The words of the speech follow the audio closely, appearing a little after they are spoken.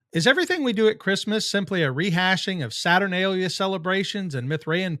Is everything we do at Christmas simply a rehashing of Saturnalia celebrations and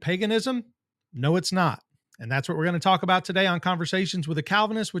Mithraean paganism? No, it's not. And that's what we're going to talk about today on Conversations with a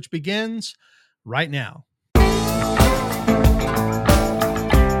Calvinist, which begins right now.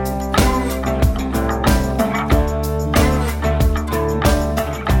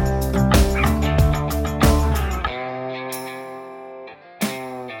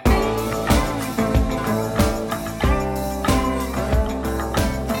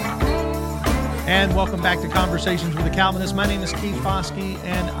 And welcome back to Conversations with a Calvinist. My name is Keith Foskey,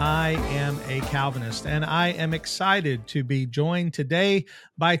 and I am a Calvinist. And I am excited to be joined today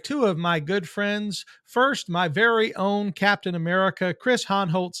by two of my good friends. First, my very own Captain America, Chris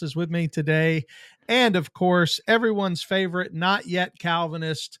Hohnholz, is with me today. And of course, everyone's favorite, not yet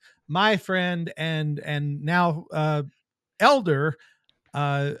Calvinist, my friend and now elder,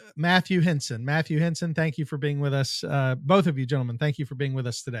 Matthew Hinson. Matthew Hinson, thank you for being with us. Both of you gentlemen, thank you for being with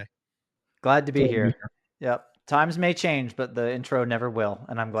us today. Glad to be here. Yep. Times may change, but the intro never will.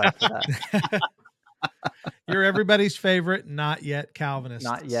 And I'm glad for that. You're everybody's favorite, not yet Calvinist.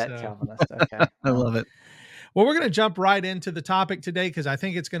 Not yet Calvinist. Okay. I love it. Well, we're going to jump right into the topic today because I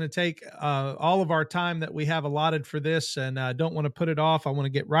think it's going to take all of our time that we have allotted for this, and I don't want to put it off. I want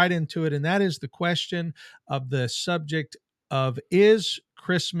to get right into it, and that is the question of the subject of, is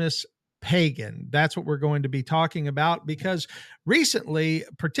Christmas pagan? That's what we're going to be talking about, because recently,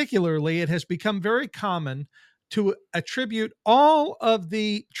 particularly, it has become very common to attribute all of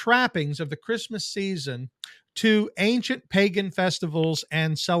the trappings of the Christmas season to ancient pagan festivals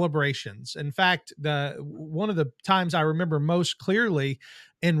and celebrations. In fact, one of the times I remember most clearly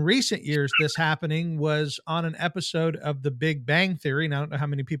in recent years this happening was on an episode of The Big Bang Theory. And I don't know how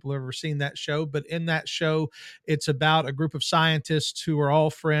many people have ever seen that show, but in that show, it's about a group of scientists who are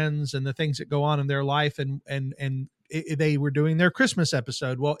all friends and the things that go on in their life, and they were doing their Christmas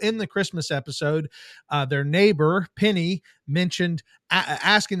episode. Well, in the Christmas episode, their neighbor, Penny, mentioned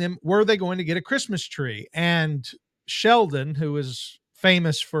asking them, were they going to get a Christmas tree? And Sheldon, who is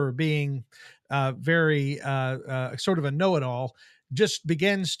famous for being very sort of a know-it-all, just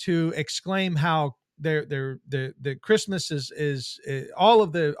begins to exclaim how the Christmas is all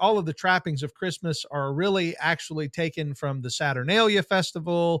of the trappings of Christmas are really actually taken from the Saturnalia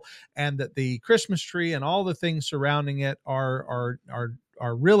festival, and that the Christmas tree and all the things surrounding it are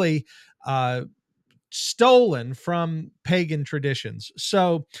really stolen from pagan traditions.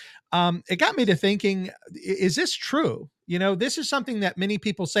 So it got me to thinking, is this true? You know, this is something that many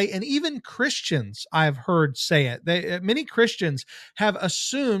people say, and even Christians I've heard say it. Many Christians have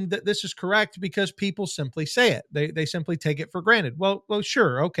assumed that this is correct because people simply say it. They simply take it for granted. Well,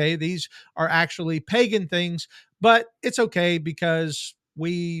 sure, okay, these are actually pagan things, but it's okay because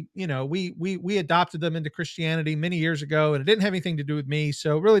we adopted them into Christianity many years ago, and it didn't have anything to do with me,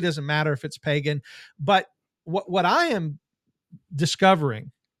 so it really doesn't matter if it's pagan. But what I am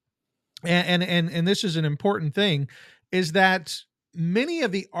discovering, and this is an important thing, is that many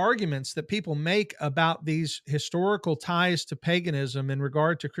of the arguments that people make about these historical ties to paganism in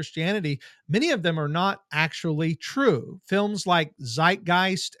regard to Christianity, many of them are not actually true. Films like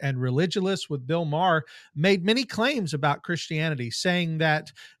Zeitgeist and Religulous with Bill Maher made many claims about Christianity, saying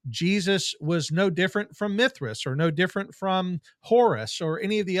that Jesus was no different from Mithras or no different from Horus or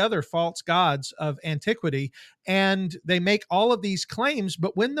any of the other false gods of antiquity. And they make all of these claims,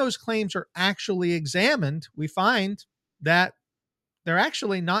 but when those claims are actually examined, we find that they're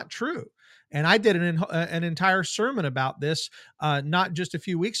actually not true. And I did an entire sermon about this, not just a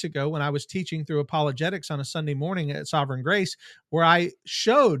few weeks ago when I was teaching through apologetics on a Sunday morning at Sovereign Grace, where I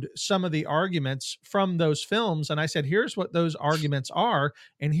showed some of the arguments from those films. And I said, here's what those arguments are,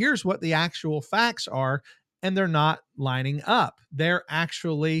 and here's what the actual facts are. And they're not lining up. They're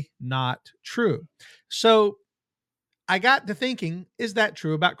actually not true. So I got to thinking, is that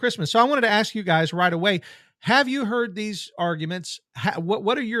true about Christmas? So I wanted to ask you guys right away, have you heard these arguments?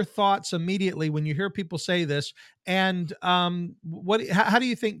 What are your thoughts immediately when you hear people say this? And how do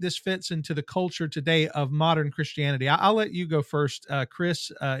you think this fits into the culture today of modern Christianity? I'll let you go first,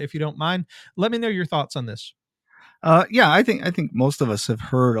 Chris, if you don't mind. Let me know your thoughts on this. Yeah, I think most of us have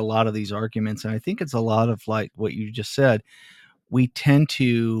heard a lot of these arguments, and I think it's a lot of like what you just said. We tend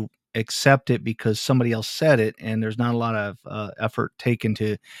to accept it because somebody else said it, and there's not a lot of effort taken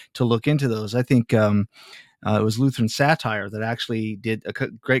to look into those. I think It was Lutheran Satire that actually did a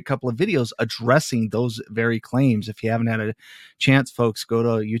great couple of videos addressing those very claims. If you haven't had a chance, folks, go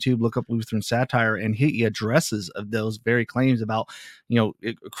to YouTube, look up Lutheran Satire, and he addresses of those very claims about,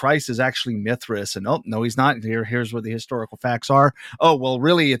 Christ is actually Mithras, and oh no, he's not. Here's what the historical facts are. Oh well,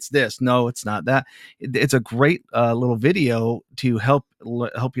 really, it's this. No, it's not that. It's a great little video to help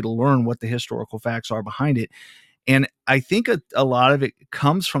you to learn what the historical facts are behind it. And I think a lot of it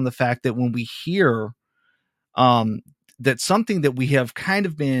comes from the fact that when we hear that something that we have kind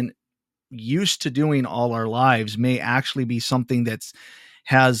of been used to doing all our lives may actually be something that's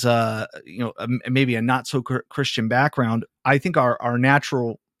has maybe a not so Christian background. I think our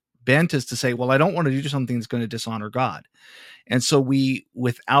natural bent is to say, well, I don't want to do something that's going to dishonor God. And so we,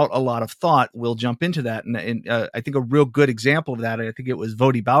 without a lot of thought, will jump into that. And I think a real good example of that, I think it was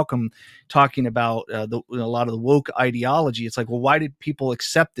Vodi Balcom talking about a lot of the woke ideology. It's like, well, why did people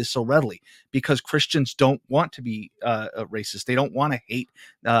accept this so readily? Because Christians don't want to be racist. They don't want to hate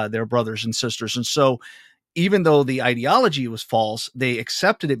their brothers and sisters. And so even though the ideology was false, they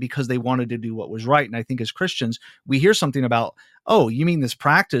accepted it because they wanted to do what was right. And I think as Christians, we hear something about, oh, you mean this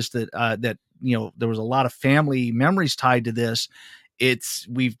practice that there was a lot of family memories tied to this.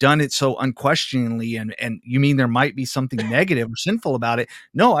 We've done it so unquestioningly, and you mean there might be something negative or sinful about it?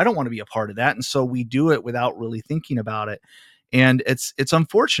 No, I don't want to be a part of that. And so we do it without really thinking about it. And it's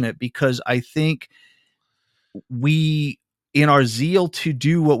unfortunate because I think we, in our zeal to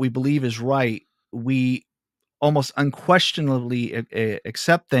do what we believe is right, we almost unquestionably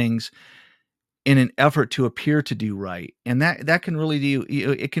accept things in an effort to appear to do right. And that can really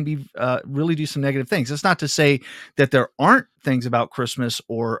really do some negative things. It's not to say that there aren't things about Christmas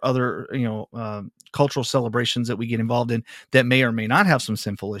or other, cultural celebrations that we get involved in that may or may not have some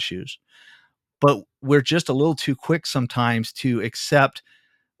sinful issues, but we're just a little too quick sometimes to accept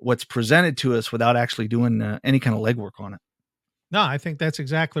what's presented to us without actually doing any kind of legwork on it. No, I think that's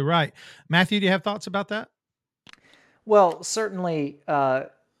exactly right. Matthew, do you have thoughts about that? Well, certainly,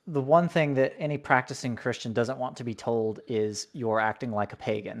 the one thing that any practicing Christian doesn't want to be told is you're acting like a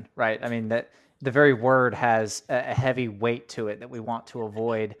pagan, right? I mean, that the very word has a heavy weight to it that we want to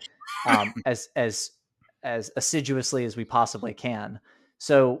avoid as assiduously as we possibly can.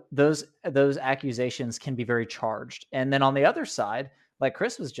 So those accusations can be very charged. And then on the other side, like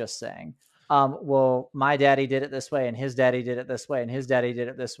Chris was just saying, well, my daddy did it this way, and his daddy did it this way, and his daddy did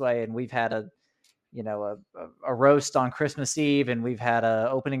it this way, and we've had a roast on Christmas Eve, and we've had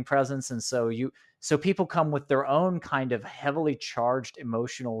opening presents. And so people come with their own kind of heavily charged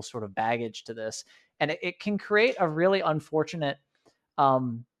emotional sort of baggage to this. And it can create a really unfortunate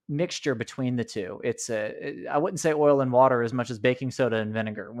mixture between the two. I wouldn't say oil and water as much as baking soda and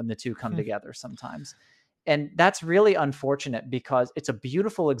vinegar when the two come together sometimes. And that's really unfortunate because it's a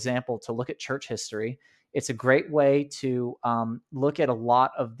beautiful example to look at church history. It's a great way to look at a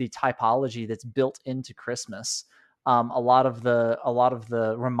lot of the typology that's built into Christmas. A lot of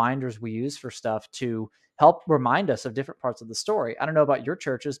the reminders we use for stuff to help remind us of different parts of the story. I don't know about your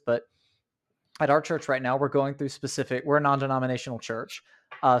churches, but at our church right now, we're a non-denominational church.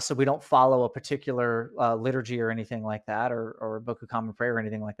 So we don't follow a particular liturgy or anything like that, or a Book of Common Prayer or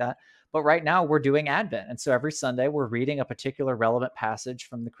anything like that. But right now we're doing Advent. And so every Sunday we're reading a particular relevant passage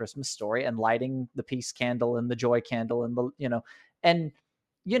from the Christmas story and lighting the peace candle and the joy candle and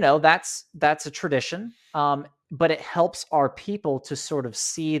that's a tradition. But it helps our people to sort of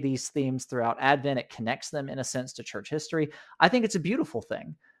see these themes throughout Advent. It connects them in a sense to church history. I think it's a beautiful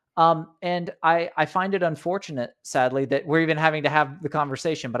thing. And I find it unfortunate, sadly, that we're even having to have the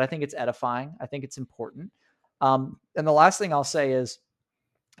conversation, but I think it's edifying. I think it's important. And the last thing I'll say is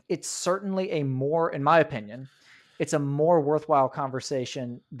it's certainly in my opinion, it's a more worthwhile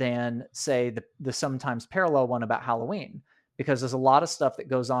conversation than, say, the sometimes parallel one about Halloween, because there's a lot of stuff that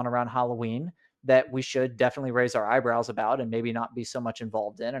goes on around Halloween that we should definitely raise our eyebrows about and maybe not be so much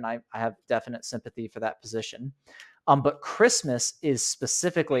involved in. And I have definite sympathy for that position. But Christmas is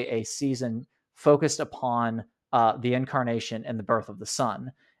specifically a season focused upon the incarnation and the birth of the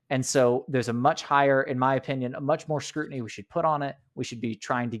Son. And so there's a much higher, in my opinion, a much more scrutiny we should put on it. We should be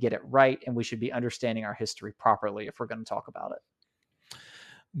trying to get it right, and we should be understanding our history properly if we're going to talk about it.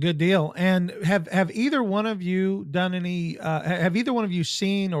 Good deal. And have either one of you done any, have either one of you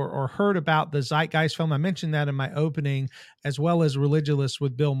seen or heard about the Zeitgeist film? I mentioned that in my opening, as well as Religulous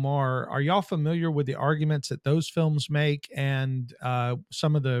with Bill Maher. Are y'all familiar with the arguments that those films make and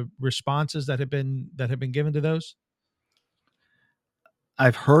some of the responses that have been given to those?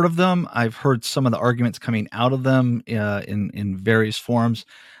 I've heard of them. I've heard some of the arguments coming out of them in various forms.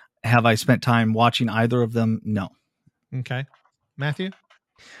 Have I spent time watching either of them? No. Okay. Matthew?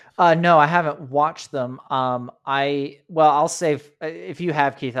 No, I haven't watched them. I'll save if you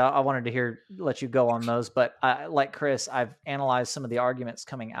have, Keith. I wanted to let you go on those, but like Chris, I've analyzed some of the arguments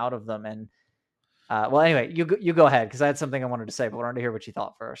coming out of them, and anyway, you go ahead because I had something I wanted to say, but I wanted to hear what you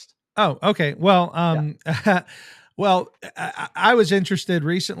thought first. Oh, okay. Well, well, I was interested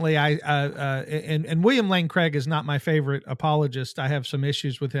recently. And William Lane Craig is not my favorite apologist. I have some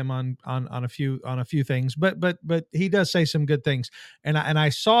issues with him on a few things, but he does say some good things. And I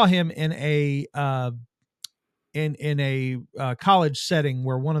saw him in a college setting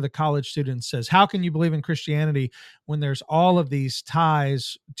where one of the college students says, "How can you believe in Christianity when there's all of these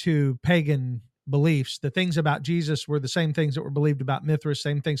ties to pagan beliefs? The things about Jesus were the same things that were believed about Mithras,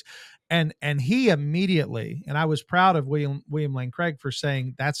 same things." And he immediately, and I was proud of William Lane Craig for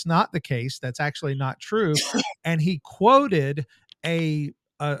saying that's not the case. That's actually not true. And he quoted a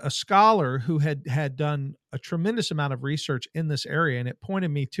scholar who had done a tremendous amount of research in this area, and it pointed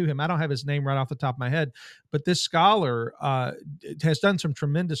me to him. I don't have his name right off the top of my head, but this scholar has done some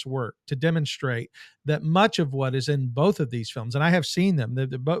tremendous work to demonstrate that much of what is in both of these films, and I have seen them,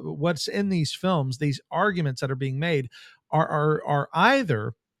 what's in these films, these arguments that are being made are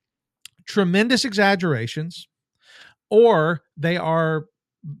either tremendous exaggerations or they are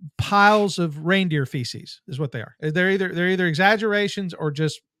piles of reindeer feces is what they are. They're either exaggerations or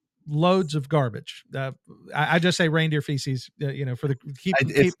just loads of garbage. I just say reindeer feces, for the keep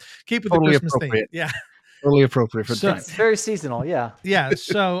with totally the Christmas theme. Yeah. Totally appropriate for the time. It's very seasonal. Yeah. Yeah.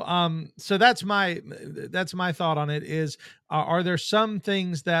 So that's my thought on it is, are there some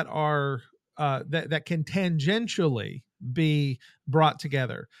things that are, that can tangentially be brought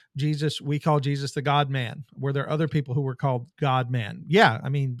together? We call Jesus the God man. Were there other people who were called God man? Yeah. I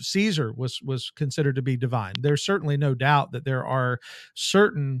mean, Caesar was considered to be divine. There's certainly no doubt that there are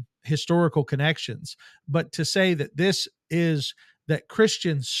certain historical connections, but to say that that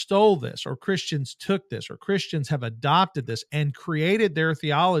Christians stole this, or Christians took this, or Christians have adopted this and created their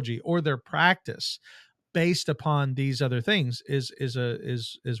theology or their practice based upon these other things is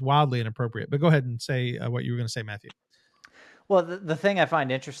wildly inappropriate. But go ahead and say what you were going to say, Matthew. Well, the thing I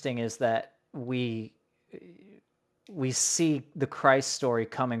find interesting is that we see the Christ story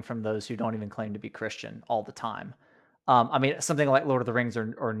coming from those who don't even claim to be Christian all the time. I mean, something like Lord of the Rings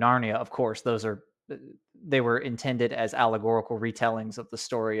or Narnia, of course, they were intended as allegorical retellings of the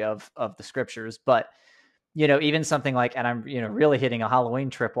story of the scriptures. But, even something like, and I'm, really hitting a Halloween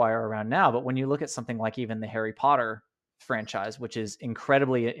tripwire around now, but when you look at something like even the Harry Potter franchise, which is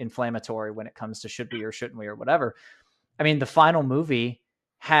incredibly inflammatory when it comes to should we or shouldn't we or whatever. I mean, the final movie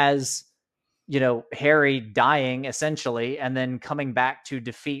has, Harry dying essentially, and then coming back to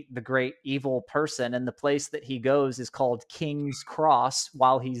defeat the great evil person. And the place that he goes is called King's Cross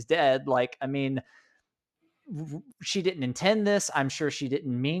while he's dead. Like, I mean, she didn't intend this. I'm sure she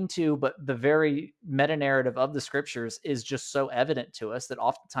didn't mean to, but the very meta narrative of the scriptures is just so evident to us that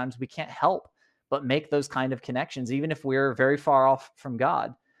oftentimes we can't help but make those kind of connections, even if we're very far off from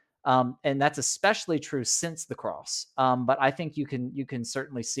God. And that's especially true since the cross. But I think you can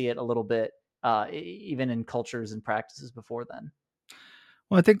certainly see it a little bit, even in cultures and practices before then.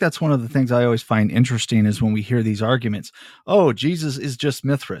 Well, I think that's one of the things I always find interesting is when we hear these arguments. Oh, Jesus is just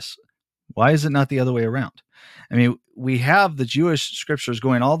Mithras. Why is it not the other way around? I mean, we have the Jewish scriptures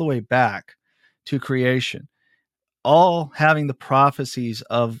going all the way back to creation, all having the prophecies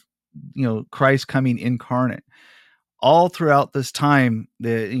of, Christ coming incarnate. All throughout this time,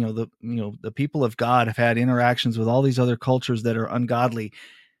 the people of God have had interactions with all these other cultures that are ungodly.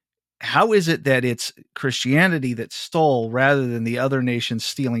 How is it that it's Christianity that stole rather than the other nations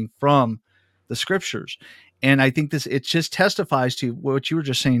stealing from the scriptures? And I think it just testifies to what you were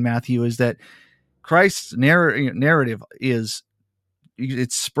just saying, Matthew, is that Christ's narrative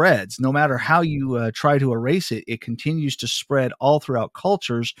it spreads. No matter how you try to erase it, it continues to spread all throughout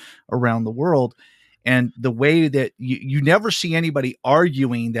cultures around the world. And the way that you never see anybody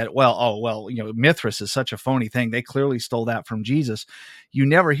arguing that, Mithras is such a phony thing. They clearly stole that from Jesus. You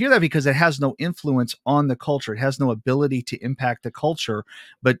never hear that because it has no influence on the culture. It has no ability to impact the culture,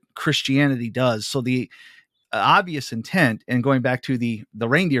 but Christianity does. So the obvious intent, and going back to the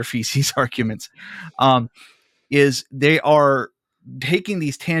reindeer feces arguments, is they are taking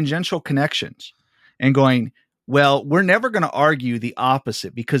these tangential connections and going, well, we're never going to argue the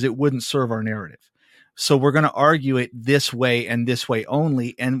opposite because it wouldn't serve our narrative. So we're going to argue it this way and this way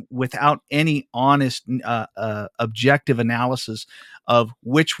only, and without any honest, objective analysis of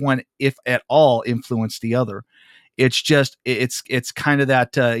which one, if at all, influenced the other. It's just it's kind of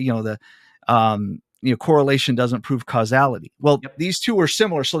that correlation doesn't prove causality. Well, yep. These two are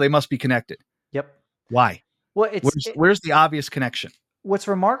similar, so they must be connected. Yep. Why? Well, where's the obvious connection? What's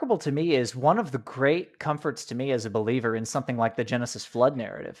remarkable to me is one of the great comforts to me as a believer in something like the Genesis flood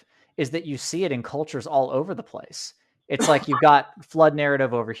narrative is that you see it in cultures all over the place. It's like you've got flood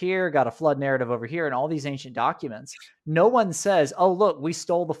narrative over here, got a flood narrative over here, and all these ancient documents. No one says, oh, look, we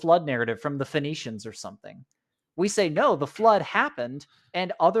stole the flood narrative from the Phoenicians or something. We say, no, the flood happened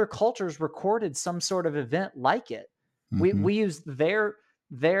and other cultures recorded some sort of event like it. Mm-hmm. We use their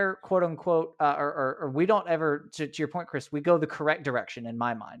quote unquote, or we don't ever, to your point, Chris, we go the correct direction in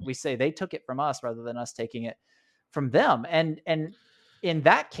my mind. We say they took it from us rather than us taking it from them. And in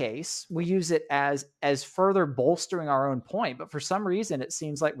that case, we use it as further bolstering our own point. But for some reason, it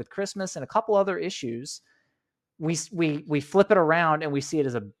seems like with Christmas and a couple other issues, we flip it around and we see it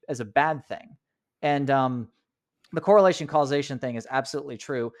as a bad thing. And the correlation causation thing is absolutely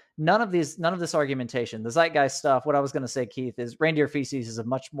true. None of this argumentation, the zeitgeist stuff. What I was going to say, Keith, is reindeer feces is a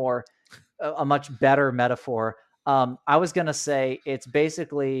much better metaphor. I was going to say it's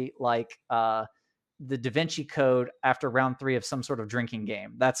basically like the Da Vinci Code after round 3 of some sort of drinking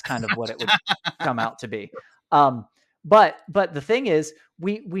game. That's kind of what it would come out to be. But the thing is,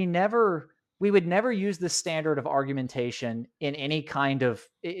 we would never use this standard of argumentation in any kind of,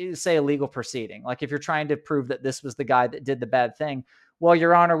 say, a legal proceeding. Like if you're trying to prove that this was the guy that did the bad thing, well,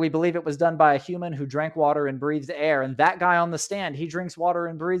 Your Honor, we believe it was done by a human who drank water and breathed air. And that guy on the stand, he drinks water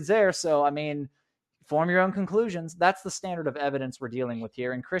and breathes air. So, I mean, form your own conclusions. That's the standard of evidence we're dealing with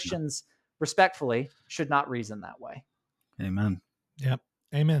here. And Christians, respectfully, should not reason that way. Amen. Yep.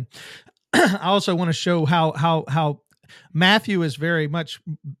 Amen. I also want to show how Matthew is very much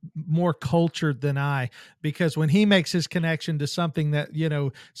more cultured than I, because when he makes his connection to something that,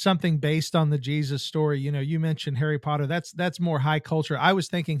 something based on the Jesus story, you mentioned Harry Potter, that's more high culture. I was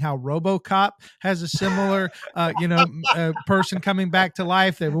thinking how RoboCop has a similar, person coming back to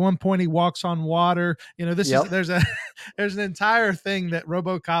life. At one point he walks on water. There's an entire thing that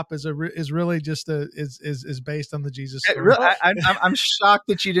RoboCop is really just is based on the Jesus story. I'm shocked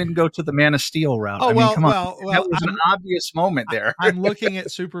that you didn't go to the Man of Steel route. Oh, come on. That was an obvious moment there. I'm looking at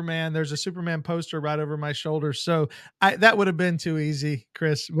Superman. There's a Superman poster right over my shoulder. So that would have been too easy,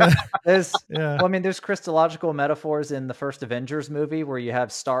 Chris. But, there's Christological metaphors in the first Avengers movie where you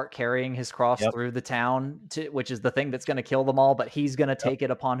have Stark carrying his cross through the town, which is the thing that's going to kill them all, but he's going to take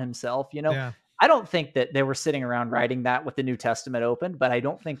it upon himself. I don't think that they were sitting around writing that with the New Testament open, but I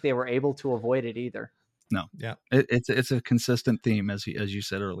don't think they were able to avoid it either. No. Yeah. It's a consistent theme, as you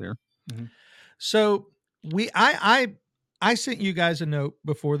said earlier. Mm-hmm. So I sent you guys a note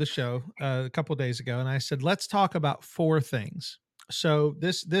before the show a couple of days ago, and I said, let's talk about 4 things. So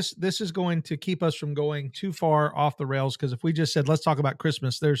this is going to keep us from going too far off the rails, because if we just said, let's talk about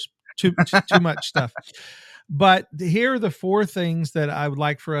Christmas, there's too much stuff. But here are the 4 things that I would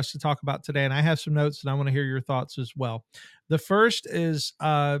like for us to talk about today. And I have some notes and I want to hear your thoughts as well. The first is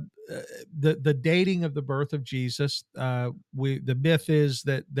the dating of the birth of Jesus. The myth is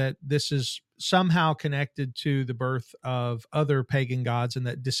that this is somehow connected to the birth of other pagan gods, and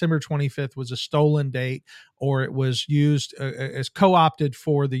that December 25th was a stolen date, or it was used as co-opted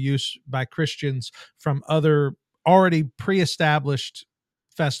for the use by Christians from other already pre-established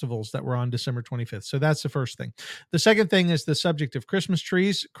festivals that were on December 25th. So that's the first thing. The second thing is the subject of Christmas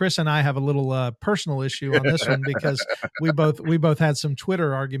trees. Chris and I have a little personal issue on this one, because we both had some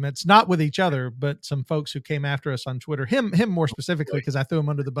Twitter arguments, not with each other, but some folks who came after us on Twitter. Him more specifically, because I threw him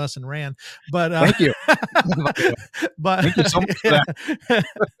under the bus and ran. But thank you. But thank you so much for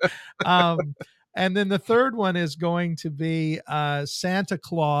that. And then the third one is going to be Santa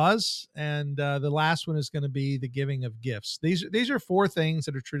Claus, and the last one is going to be the giving of gifts. These are 4 things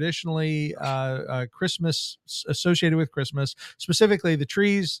that are traditionally Christmas, associated with Christmas, specifically the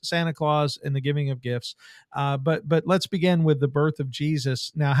trees, Santa Claus, and the giving of gifts. But let's begin with the birth of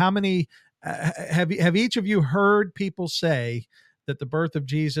Jesus. Now, how many have each of you heard people say that the birth of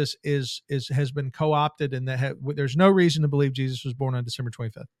Jesus has been co-opted, and that there's no reason to believe Jesus was born on December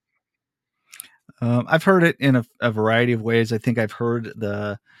 25th? I've heard it in a variety of ways. I think I've heard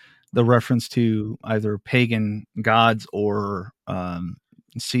the reference to either pagan gods or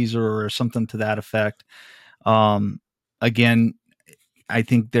Caesar or something to that effect. Again, I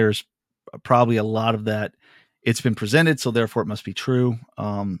think there's probably a lot of that. It's been presented, so therefore it must be true.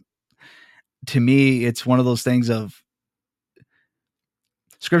 To me, it's one of those things of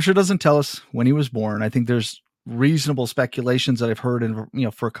Scripture doesn't tell us when he was born. I think there's reasonable speculations that I've heard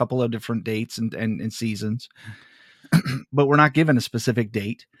for a couple of different dates and seasons, but we're not given a specific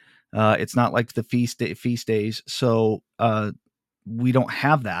date. It's not like the feast days. So we don't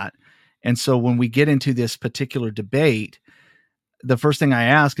have that. And so when we get into this particular debate, the first thing I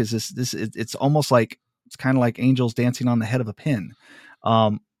ask is this it's almost like, it's kind of like angels dancing on the head of a pin.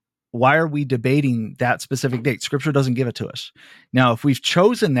 Why are we debating that specific date? Scripture doesn't give it to us. Now, if we've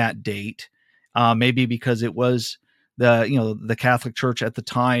chosen that date, maybe because it was the Catholic Church at the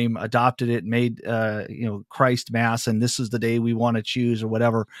time adopted it, made Christ Mass, and this is the day we want to choose or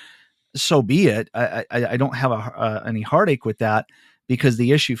whatever, so be it. I don't have any heartache with that, because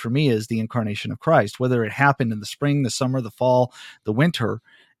the issue for me is the incarnation of Christ. Whether it happened in the spring, the summer, the fall, the winter,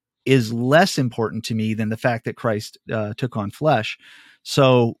 is less important to me than the fact that Christ took on flesh.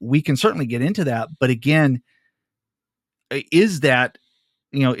 So we can certainly get into that, but again, is that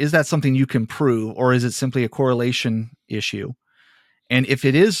something you can prove, or is it simply a correlation issue? And if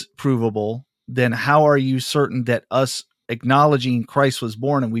it is provable, then how are you certain that us acknowledging Christ was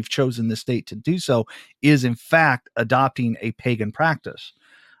born and we've chosen this date to do so is in fact adopting a pagan practice?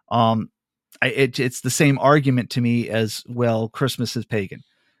 It's the same argument to me as, well, Christmas is pagan.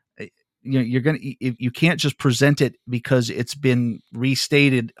 You can't just present it because it's been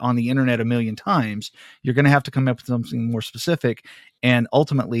restated on the internet a million times. You're going to have to come up with something more specific. And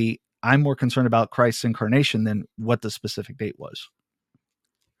ultimately, I'm more concerned about Christ's incarnation than what the specific date was.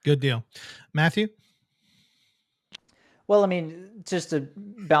 Good deal. Matthew? Well, I mean, just to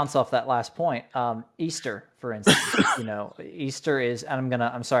bounce off that last point, Easter, for instance, Easter is, and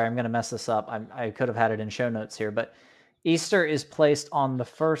I'm sorry, I'm going to mess this up. I could have had it in show notes here, but Easter is placed on the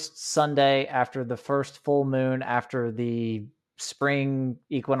first Sunday after the first full moon, after the spring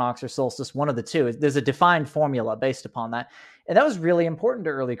equinox or solstice, one of the two. There's a defined formula based upon that. And that was really important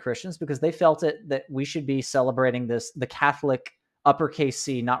to early Christians because they felt that we should be celebrating the Catholic, uppercase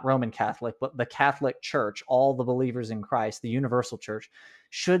C, not Roman Catholic, but the Catholic Church, all the believers in Christ, the universal church,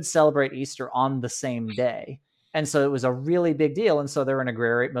 should celebrate Easter on the same day. And so it was a really big deal. And so they're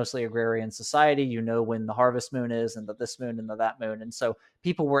an mostly agrarian society, when the harvest moon is and this moon and that moon. And so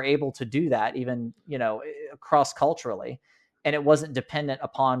people were able to do that even, cross culturally. And it wasn't dependent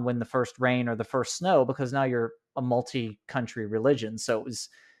upon when the first rain or the first snow, because now you're a multi-country religion. So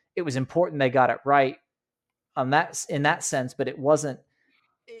it was important they got it right in that sense, but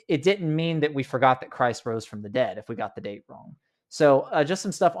it didn't mean that we forgot that Christ rose from the dead if we got the date wrong. So just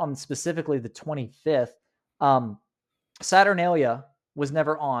some stuff on specifically the 25th. Saturnalia was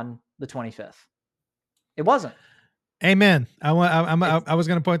never on the 25th. It wasn't. Amen. I was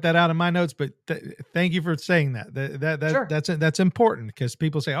going to point that out in my notes, but thank you for saying that. Sure. That's important, because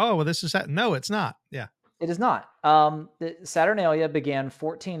people say, "Oh, well, this is that." No, it's not. Yeah, it is not. The Saturnalia began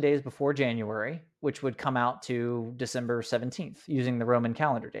 14 days before January, which would come out to December 17th using the Roman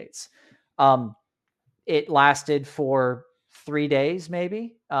calendar dates. It lasted for 3 days,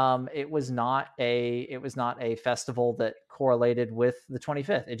 maybe. It was not a festival that correlated with the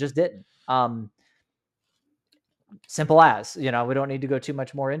 25th. It just didn't. Simple as, we don't need to go too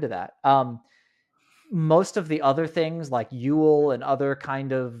much more into that. Most of the other things like Yule and other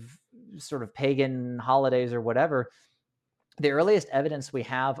kind of sort of pagan holidays or whatever, the earliest evidence we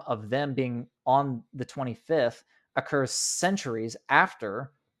have of them being on the 25th occurs centuries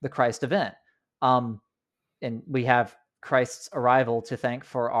after the Christ event. And we have Christ's arrival to thank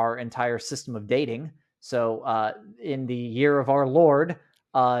for our entire system of dating. So in the year of our Lord,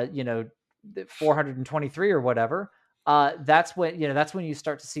 423 or whatever, that's when you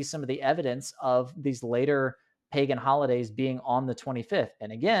start to see some of the evidence of these later pagan holidays being on the 25th.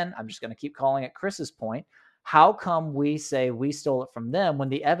 And again, I'm just going to keep calling it Chris's point. How come we say we stole it from them when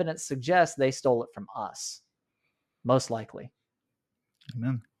the evidence suggests they stole it from us? Most likely.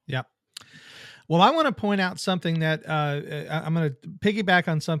 Amen. Yep. Well, I want to point out something that I'm going to piggyback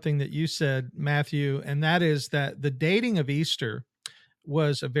on something that you said, Matthew, and that is that the dating of Easter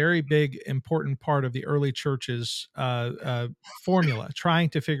was a very big, important part of the early church's formula, trying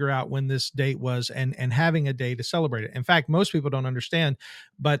to figure out when this date was and having a day to celebrate it. In fact, most people don't understand,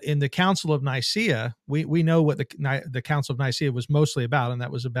 but in the Council of Nicaea, we know what the Council of Nicaea was mostly about, and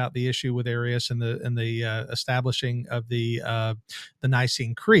that was about the issue with Arius and the establishing of the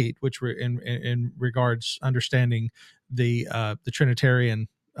Nicene Creed, which were in regards understanding the Trinitarian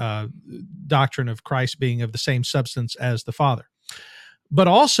doctrine of Christ being of the same substance as the Father. But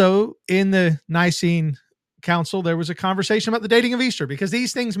also in the Nicene Council, there was a conversation about the dating of Easter, because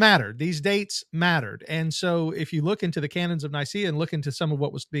these things mattered. These dates mattered. And so if you look into the canons of Nicaea and look into some of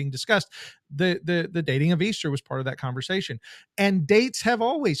what was being discussed, the dating of Easter was part of that conversation. And dates have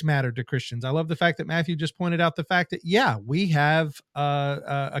always mattered to Christians. I love the fact that Matthew just pointed out the fact that, we have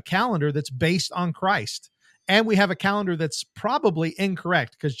a calendar that's based on Christ. And we have a calendar that's probably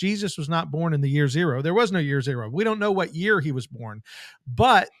incorrect, because Jesus was not born in the year zero. There was no year zero. We don't know what year he was born,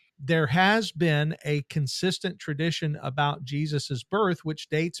 but there has been a consistent tradition about Jesus's birth, which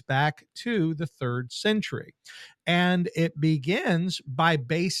dates back to the 3rd century. And it begins by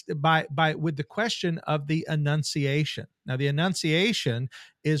with the question of the Annunciation. Now, the Annunciation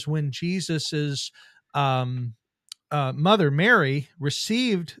is when Jesus's mother Mary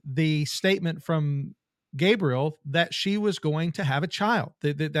received the statement from Gabriel that she was going to have a child.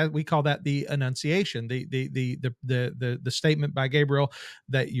 That we call that the Annunciation, the statement by Gabriel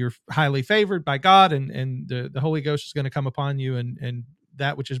that you're highly favored by God, and the Holy Ghost is going to come upon you, and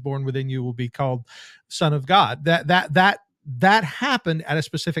that which is born within you will be called Son of God. That happened at a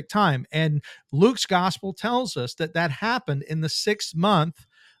specific time, and Luke's gospel tells us that happened in the 6th month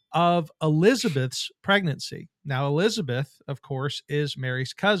of Elizabeth's pregnancy. Now, Elizabeth, of course, is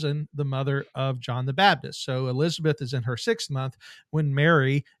Mary's cousin, the mother of John the Baptist. So Elizabeth is in her 6th month when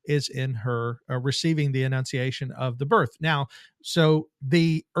Mary is in her receiving the Annunciation of the birth. Now, so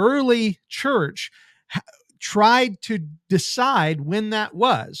the early church tried to decide when that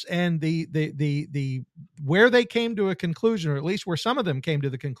was, and the where they came to a conclusion, or at least where some of them came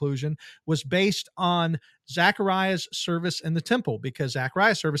to the conclusion, was based on Zachariah's service in the temple, because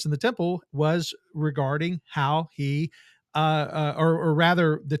Zachariah's service in the temple was regarding how he or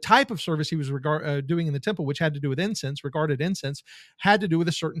rather the type of service he was doing in the temple, which had to do with incense, regarded incense, had to do with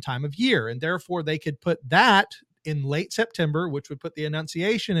a certain time of year. And therefore they could put that in late September, which would put the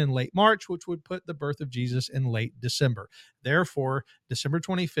Annunciation in late March, which would put the birth of Jesus in late December. Therefore, December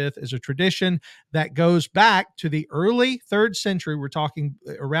 25th is a tradition that goes back to the early 3rd century. We're talking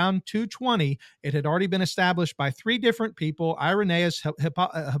around 220. It had already been established by 3 different people, Irenaeus,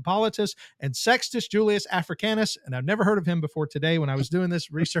 Hippolytus, and Sextus Julius Africanus. And I've never heard of him before today when I was doing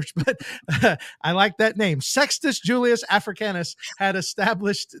this research, but I like that name. Sextus Julius Africanus had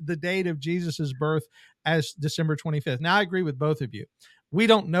established the date of Jesus's birth as December 25th. Now, I agree with both of you. We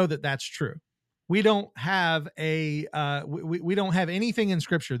don't know that that's true. We don't have we don't have anything in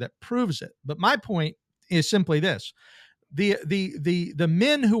Scripture that proves it. But my point is simply this: the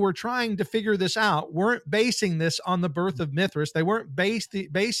men who were trying to figure this out weren't basing this on the birth of Mithras. They weren't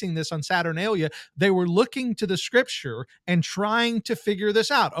basing this on Saturnalia. They were looking to the Scripture and trying to figure this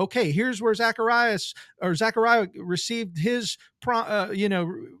out. Okay, here's where Zachariah received his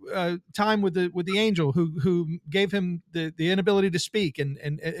time with the angel who gave him the inability to speak,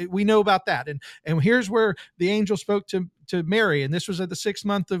 and we know about that. And here's where the angel spoke to Mary, and this was at the 6th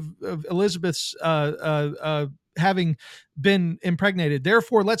month of Elizabeth's having been impregnated.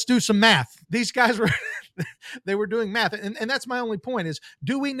 Therefore, let's do some math. These guys were they were doing math, and that's my only point: is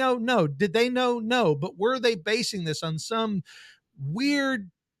do we know? No. Did they know? No. But were they basing this on some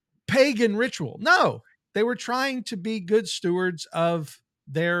weird pagan ritual? No. They were trying to be good stewards of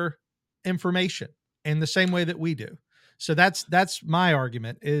their information in the same way that we do. So that's my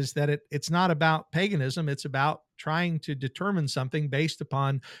argument, is that it's not about paganism. It's about trying to determine something based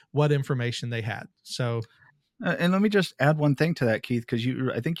upon what information they had. So, and let me just add one thing to that, Keith, because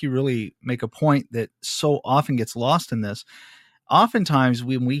I think you really make a point that so often gets lost in this. Oftentimes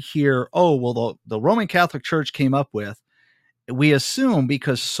when we hear, oh, well, the Roman Catholic Church came up with, we assume,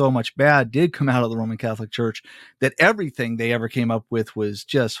 because so much bad did come out of the Roman Catholic Church, that everything they ever came up with was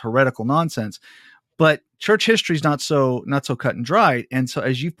just heretical nonsense. But church history is not so cut and dried. And so,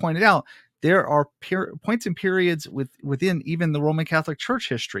 as you've pointed out, there are points and periods within even the Roman Catholic Church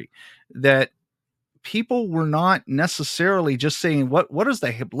history that people were not necessarily just saying what is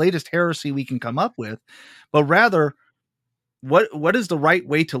the latest heresy we can come up with, but rather what is the right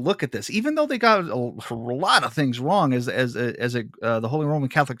way to look at this? Even though they got a lot of things wrong as the Holy Roman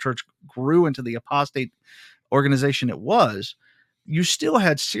Catholic Church grew into the apostate organization it was, you still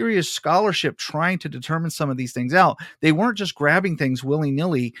had serious scholarship trying to determine some of these things out. They weren't just grabbing things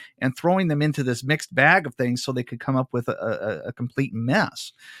willy-nilly and throwing them into this mixed bag of things so they could come up with a complete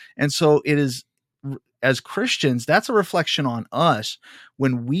mess. And so it is, as Christians, that's a reflection on us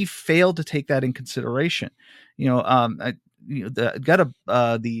when we fail to take that in consideration. Got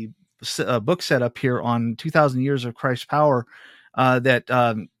the book set up here on 2,000 Years of Christ's Power that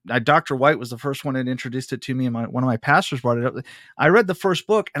Dr. White was the first one that introduced it to me, and one of my pastors brought it up. I read the first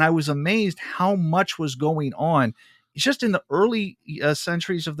book, and I was amazed how much was going on just in the early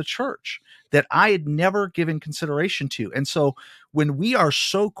centuries of the church that I had never given consideration to. And so when we are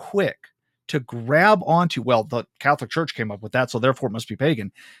so quick to grab onto, well, the Catholic Church came up with that, so therefore it must be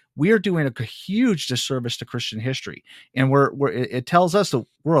pagan, we are doing a huge disservice to Christian history. And it tells us that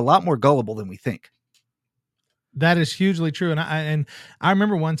we're a lot more gullible than we think. That is hugely true. And I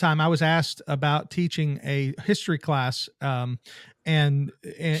remember one time I was asked about teaching a history class and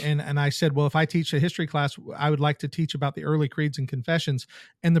I said, well, if I teach a history class, I would like to teach about the early creeds and confessions.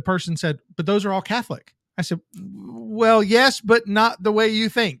 And the person said, but those are all Catholic. I said, well, yes, but not the way you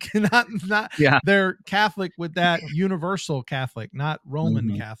think. not Yeah. They're Catholic with that universal Catholic, not Roman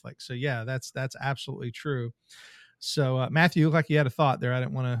Mhm. Catholic. So yeah, that's absolutely true. So Matthew, you look like you had a thought there. I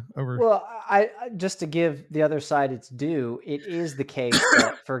didn't want to over. Well, I just to give the other side its due, it is the case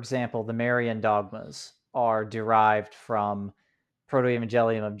that, for example, the Marian dogmas are derived from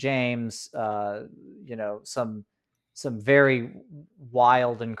Proto-Evangelium of James, some very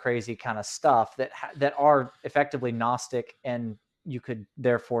wild and crazy kind of stuff that are effectively Gnostic, and you could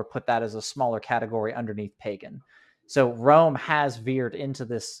therefore put that as a smaller category underneath pagan. So Rome has veered into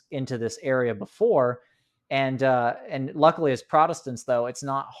this area before, and luckily as Protestants, though, it's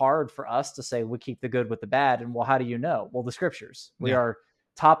not hard for us to say we keep the good with the bad. And well, how do you know? Well, the scriptures. We are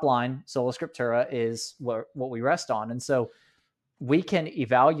top line. Sola Scriptura is what we rest on, and so we can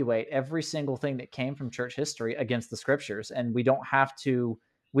evaluate every single thing that came from church history against the scriptures, and we don't have to.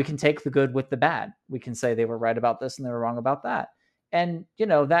 We can take the good with the bad. We can say they were right about this and they were wrong about that, and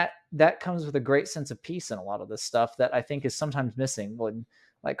that comes with a great sense of peace in a lot of this stuff that I think is sometimes missing when,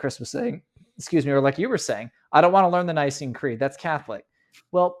 like Chris was saying, excuse me, or like you were saying, I don't want to learn the Nicene Creed. That's Catholic.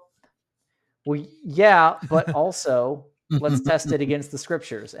 Well, yeah, but also let's test it against the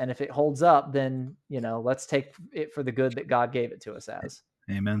scriptures. And if it holds up, then, let's take it for the good that God gave it to us as.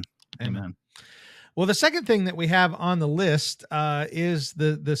 Amen. Amen. Well, the second thing that we have on the list is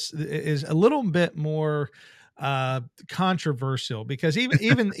this is a little bit more controversial, because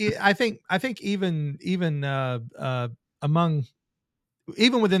even I think even among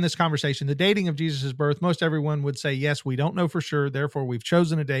even within this conversation, the dating of Jesus's birth, most everyone would say, yes, we don't know for sure. Therefore, we've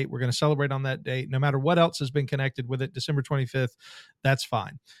chosen a date. We're going to celebrate on that date. No matter what else has been connected with it, December 25th, that's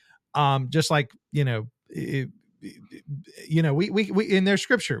fine. Just like, we in their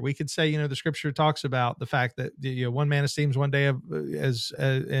scripture, we could say, the scripture talks about the fact that, one man esteems one day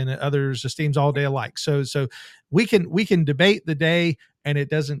and others esteems all day alike. So we can debate the day, and it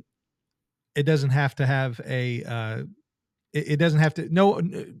doesn't have to have a, it doesn't have to, no,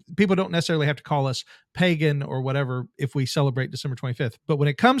 people don't necessarily have to call us pagan or whatever if we celebrate December 25th. But when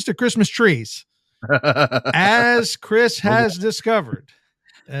it comes to Christmas trees, as Chris has discovered,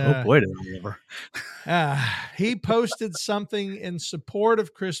 oh boy, did I ever. He posted something in support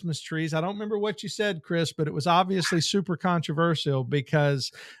of Christmas trees. I don't remember what you said, Chris, but it was obviously super controversial,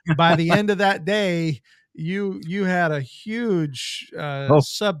 because by the end of that day, you had a huge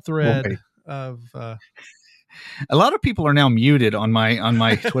subthread of a lot of people are now muted on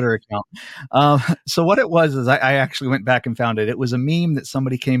my Twitter account. So what it was is I actually went back and found it. It was a meme that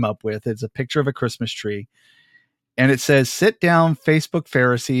somebody came up with. It's a picture of a Christmas tree, and it says, "Sit down, Facebook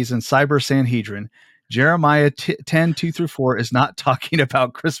Pharisees and Cyber Sanhedrin. Jeremiah 10:2-4 is not talking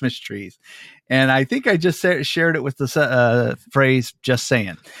about Christmas trees." And I think I just shared it with the phrase, "just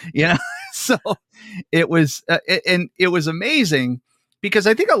saying," So it was, and it was amazing, because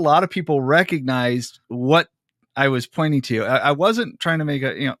I think a lot of people recognized what I was pointing to. I wasn't trying to make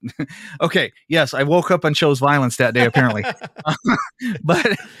okay, yes, I woke up and chose violence that day, apparently.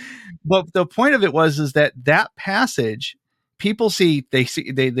 but the point of it is that passage, people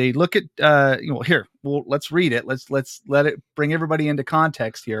they look at, here, well, let's read it. Let's let it bring everybody into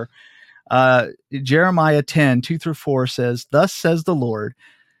context here. Jeremiah 10:2-4 says, "Thus says the Lord,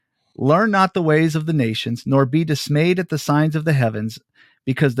 learn not the ways of the nations, nor be dismayed at the signs of the heavens,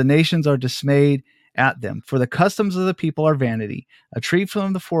 because the nations are dismayed at them. For the customs of the people are vanity. A tree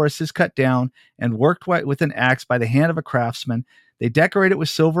from the forest is cut down and worked with an axe by the hand of a craftsman. They decorate it with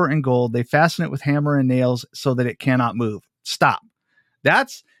silver and gold. They fasten it with hammer and nails so that it cannot move." Stop.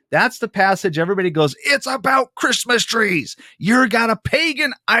 That's the passage. Everybody goes, it's about Christmas trees. You've got a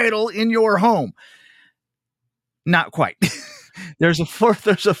pagan idol in your home. Not quite. There's a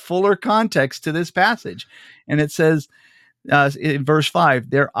fuller context to this passage. And it says, in verse 5,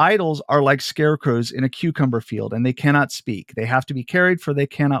 "Their idols are like scarecrows in a cucumber field, and they cannot speak. They have to be carried, for they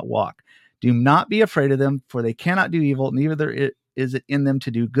cannot walk. Do not be afraid of them, for they cannot do evil, neither is it in them to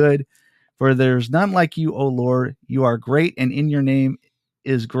do good. For there's none like you, O Lord. You are great, and in your name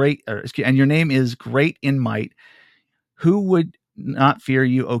is great, and your name is great in might. Who would not fear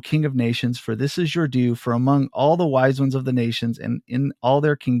you, O King of nations? For this is your due. For among all the wise ones of the nations, and in all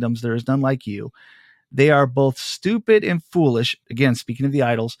their kingdoms, there is none like you. They are both stupid and foolish." Again, speaking of the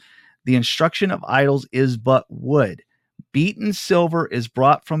idols, "the instruction of idols is but wood. Beaten silver is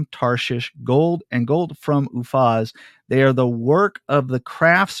brought from Tarshish, gold from Uphaz. They are the work of the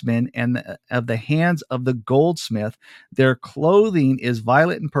craftsman and of the hands of the goldsmith. Their clothing is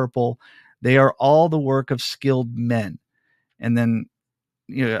violet and purple. They are all the work of skilled men." And then,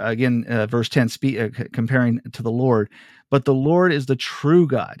 again, verse 10, comparing to the Lord. But the Lord is the true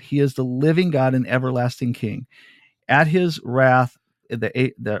God. He is the living God and everlasting King. At his wrath,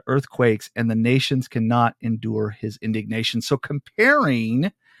 the earth quakes, and the nations cannot endure his indignation. So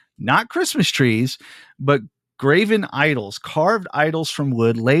comparing not Christmas trees, but graven idols, carved idols from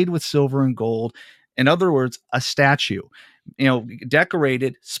wood, laid with silver and gold. In other words, a statue,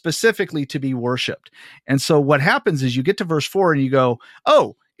 decorated specifically to be worshiped. And so what happens is you get to verse 4 and you go,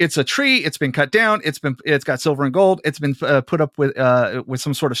 oh, it's a tree. It's been cut down. It's got silver and gold. It's been put up with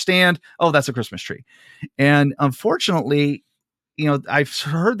some sort of stand. Oh, that's a Christmas tree. And unfortunately, I've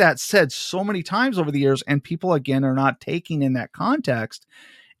heard that said so many times over the years, and people again are not taking in that context.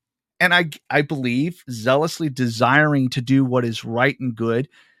 And I believe zealously desiring to do what is right and good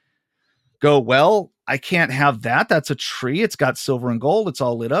go, well, I can't have that. That's a tree. It's got silver and gold. It's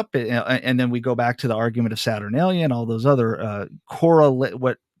all lit up. And then we go back to the argument of Saturnalia and all those other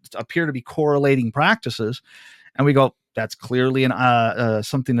what appear to be correlating practices. And we go, that's clearly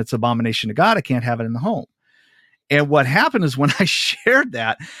something that's abomination to God. I can't have it in the home. And what happened is when I shared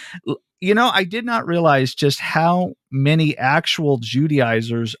that, I did not realize just how many actual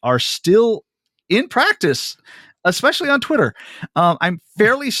Judaizers are still in practice, especially on Twitter. I'm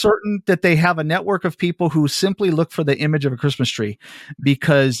fairly certain that they have a network of people who simply look for the image of a Christmas tree,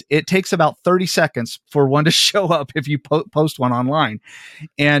 because it takes about 30 seconds for one to show up if you post one online.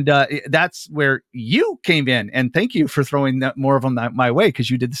 And that's where you came in. And thank you for throwing more of them my way, because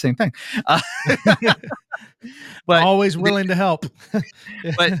you did the same thing. But always willing to help.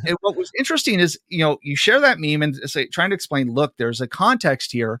 But what was interesting is, you share that meme and say, trying to explain, look, there's a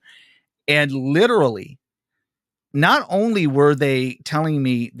context here. And literally, not only were they telling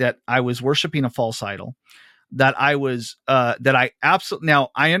me that I was worshiping a false idol, that I absolutely, now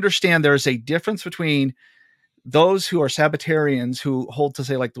I understand there's a difference between those who are Sabbatarians, who hold to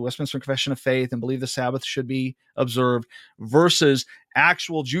say like the Westminster Confession of Faith and believe the Sabbath should be observed, versus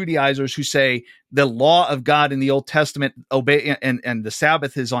actual Judaizers who say the law of God in the Old Testament obey, and the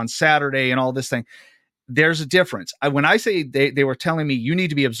Sabbath is on Saturday and all this thing. There's a difference. When I say they were telling me you need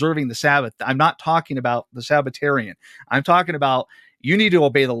to be observing the Sabbath, I'm not talking about the Sabbatarian. I'm talking about you need to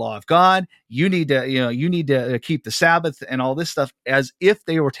obey the law of God. You need to keep the Sabbath and all this stuff, as if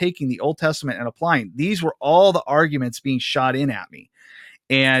they were taking the Old Testament and applying. These were all the arguments being shot in at me.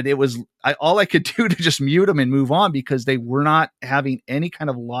 And it was all I could do to just mute them and move on, because they were not having any kind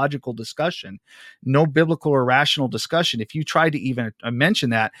of logical discussion, no biblical or rational discussion. If you tried to even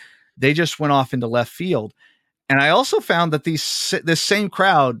mention that, they just went off into left field. And I also found that this same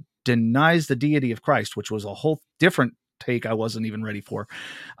crowd denies the deity of Christ, which was a whole different take I wasn't even ready for.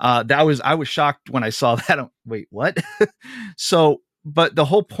 I was shocked when I saw that. Wait, what? So, but the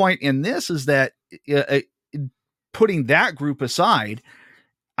whole point in this is that putting that group aside,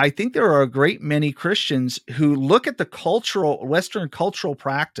 I think there are a great many Christians who look at the Western cultural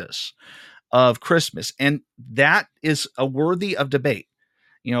practice of Christmas, and that is a worthy of debate.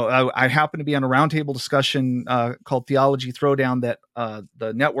 I happen to be on a roundtable discussion called Theology Throwdown that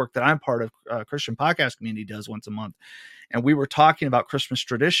the network that I'm part of, Christian Podcast Community, does once a month. And we were talking about Christmas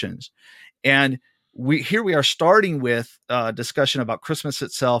traditions. And we are starting with discussion about Christmas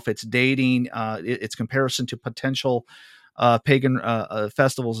itself, its dating, its comparison to potential pagan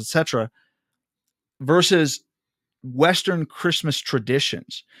festivals, etc., versus Western Christmas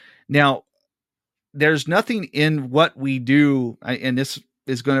traditions. Now, there's nothing in what we do, and this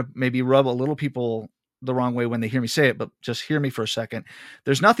is going to maybe rub a little people the wrong way when they hear me say it, but just hear me for a second.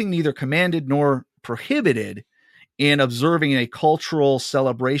 There's nothing neither commanded nor prohibited in observing a cultural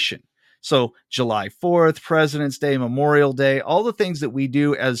celebration. So July 4th, President's Day, Memorial Day, all the things that we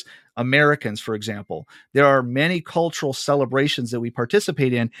do as Americans, for example, there are many cultural celebrations that we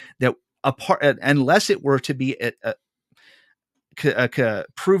participate in that, unless it were to be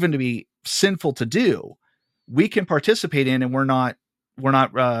proven to be sinful to do, we can participate in, and we're not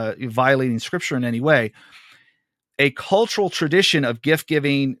violating Scripture in any way. A cultural tradition of gift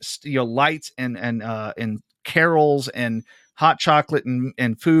giving, lights and carols and hot chocolate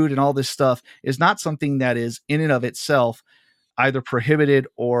and food and all this stuff is not something that is in and of itself either prohibited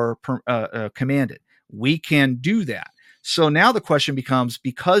or commanded. We can do that. So now the question becomes,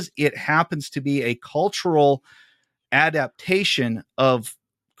 because it happens to be a cultural adaptation of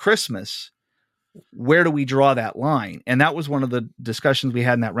Christmas, where do we draw that line? And that was one of the discussions we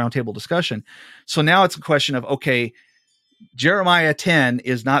had in that roundtable discussion. So now it's a question of, okay, Jeremiah 10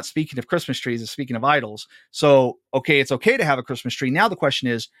 is not speaking of Christmas trees, it's speaking of idols. So, okay, it's okay to have a Christmas tree. Now the question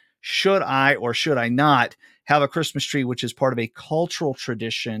is, should I or should I not have a Christmas tree, which is part of a cultural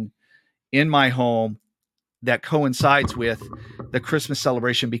tradition in my home, that coincides with the Christmas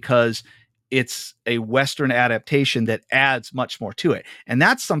celebration because it's a Western adaptation that adds much more to it. And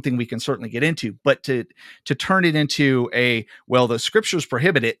that's something we can certainly get into, but to turn it into the scriptures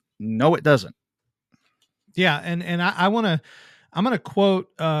prohibit it. No, it doesn't. Yeah. And I'm going to quote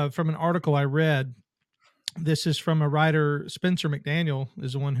from an article I read. This is from a writer, Spencer McDaniel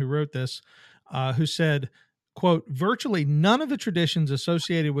is the one who wrote this, who said, quote, virtually none of the traditions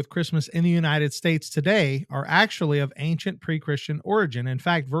associated with Christmas in the United States today are actually of ancient pre-Christian origin. In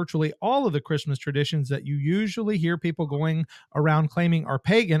fact, virtually all of the Christmas traditions that you usually hear people going around claiming are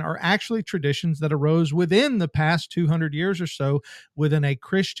pagan are actually traditions that arose within the past 200 years or so within a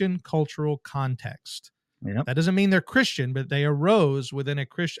Christian cultural context. Yep. That doesn't mean they're Christian, but they arose within a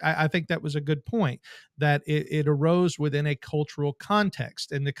Christian. I think that was a good point, that it arose within a cultural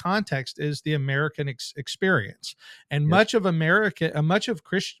context, and the context is the American experience. And much of America, much of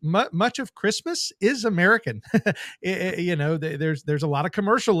Christmas is American. There's a lot of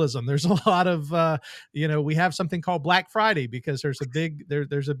commercialism. There's a lot of we have something called Black Friday because there's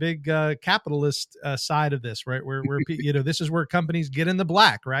a big capitalist side of this, right? Where this is where companies get in the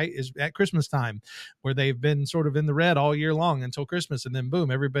black, right? Is at Christmas time, where they've been sort of in the red all year long until Christmas, and then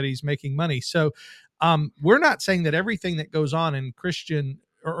boom, everybody's making money. So we're not saying that everything that goes on in Christian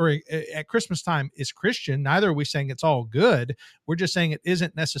or at Christmas time is Christian. Neither are we saying it's all good. We're just saying it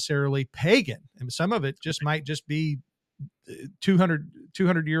isn't necessarily pagan. And some of it just might just be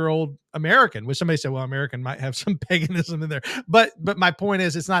 200-year-old American, which somebody said, well, American might have some paganism in there, but my point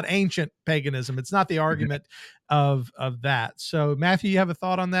is it's not ancient paganism. It's not the argument of that. So Matthew, you have a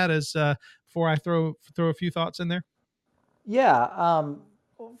thought on that as before I throw a few thoughts in there? Yeah.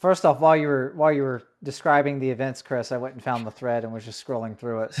 First off, while you were describing the events, Chris, I went and found the thread and was just scrolling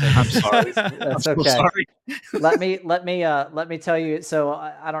through it. So I'm sorry. That's I'm okay. so sorry. let me tell you. So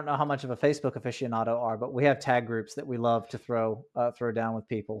I don't know how much of a Facebook aficionado are, but we have tag groups that we love to throw down with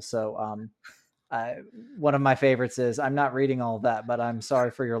people. So one of my favorites is, I'm not reading all of that, but I'm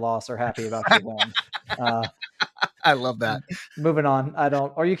sorry for your loss or happy about your win. I love that. Moving on.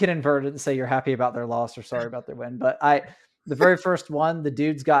 Or you can invert it and say you're happy about their loss or sorry about their win. But the very first one, the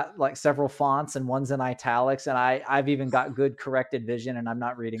dude's got like several fonts and one's in italics, and I've even got good corrected vision, and I'm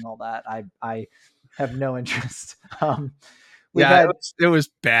not reading all that. I have no interest. It was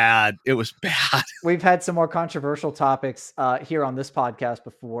bad. It was bad. We've had some more controversial topics here on this podcast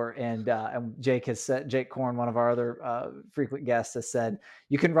before, and Jake Korn, one of our other frequent guests, has said,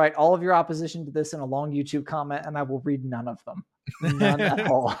 you can write all of your opposition to this in a long YouTube comment, and I will read none of them. None at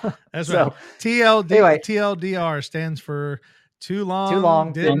all. That's so, right. TLDR stands for too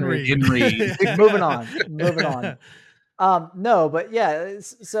long didn't read. Moving on. No, but yeah.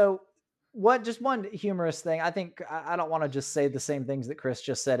 So just one humorous thing. I think I don't want to just say the same things that Chris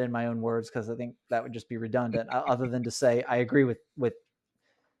just said in my own words, because I think that would just be redundant, other than to say I agree with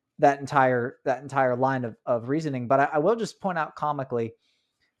that entire line of reasoning. But I will just point out comically,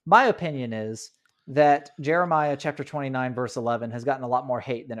 my opinion is that Jeremiah chapter 29 verse 11 has gotten a lot more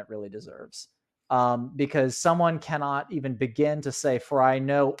hate than it really deserves, because someone cannot even begin to say, for I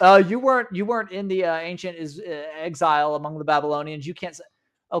know you weren't in the ancient exile among the Babylonians. You can't say,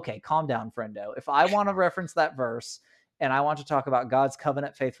 okay, calm down, friendo. If I want to reference that verse and I want to talk about God's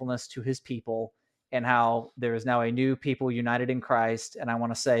covenant faithfulness to his people and how there is now a new people united in Christ, and I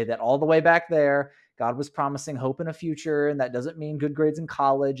want to say that all the way back there, God was promising hope in a future, and that doesn't mean good grades in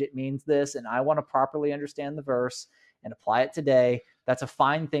college. It means this, and I want to properly understand the verse and apply it today. That's a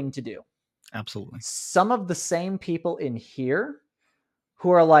fine thing to do. Absolutely. Some of the same people in here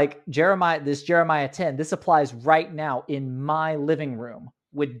who are like, Jeremiah 10, this applies right now in my living room,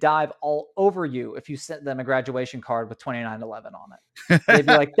 would dive all over you if you sent them a graduation card with 2911 on it. They'd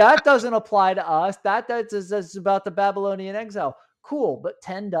be like, that doesn't apply to us. That's about the Babylonian exile. Cool, but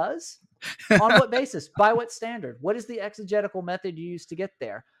 10 does? On what basis? By what standard? What is the exegetical method you used to get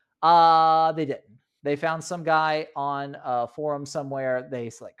there? They didn't. They found some guy on a forum somewhere.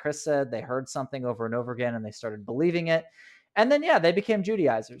 Like Chris said, they heard something over and over again, and they started believing it. And then, they became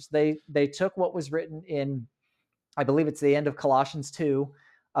Judaizers. They took what was written in, I believe it's the end of Colossians 2,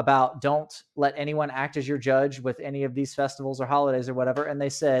 about don't let anyone act as your judge with any of these festivals or holidays or whatever. And they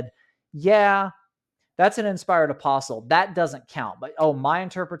said, yeah, that's an inspired apostle. That doesn't count. But, my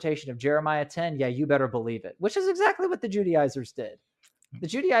interpretation of Jeremiah 10, yeah, you better believe it, which is exactly what the Judaizers did. The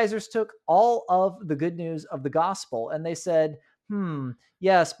Judaizers took all of the good news of the gospel and they said,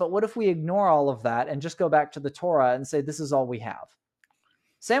 yes, but what if we ignore all of that and just go back to the Torah and say, this is all we have?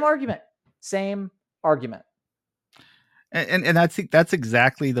 Same argument. And I think that's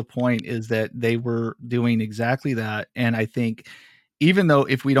exactly the point, is that they were doing exactly that. And I think even though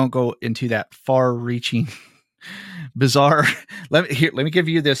if we don't go into that far reaching Bizarre. Let me give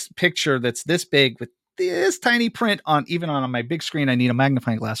you this picture that's this big with this tiny print on, even on my big screen. I need a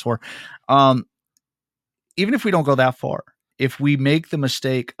magnifying glass for. Even if we don't go that far, if we make the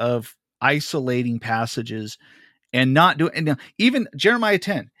mistake of isolating passages and not do, and even Jeremiah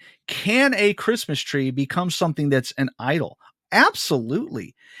 10, can a Christmas tree become something that's an idol?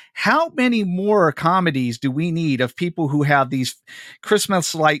 Absolutely. How many more comedies do we need of people who have these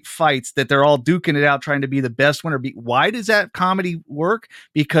Christmas light fights that they're all duking it out, trying to be the best winner? Why does that comedy work?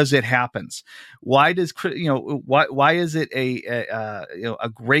 Because it happens. Why does, why is it a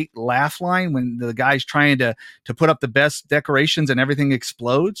great laugh line when the guy's trying to put up the best decorations and everything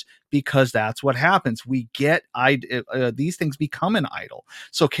explodes? Because that's what happens. We get these things become an idol.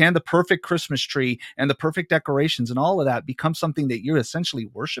 So can the perfect Christmas tree and the perfect decorations and all of that become something that you're essentially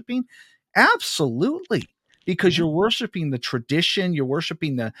worshiping? Absolutely. Because you're worshiping the tradition, you're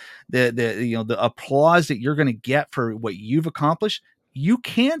worshiping the applause that you're going to get for what you've accomplished. You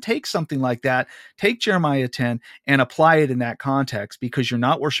can take something like that, take Jeremiah 10 and apply it in that context, because you're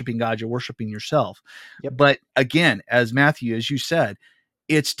not worshiping God, you're worshiping yourself. Yep. But again, as Matthew, as you said,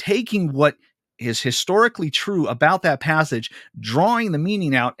 it's taking what is historically true about that passage, drawing the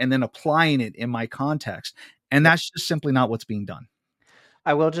meaning out, and then applying it in my context. And that's just simply not what's being done.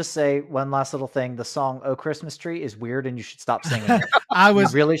 I will just say one last little thing. The song "Oh Christmas Tree" is weird, and you should stop singing it. You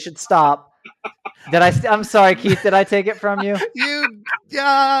really should stop. I'm sorry, Keith. Did I take it from you?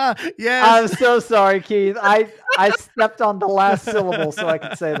 Yes. I'm so sorry, Keith. I stepped on the last syllable so I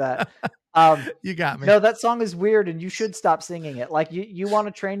could say that. You got me. No, that song is weird, and you should stop singing it. Like you want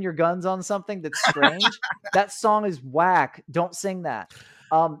to train your guns on something that's strange. That song is whack. Don't sing that.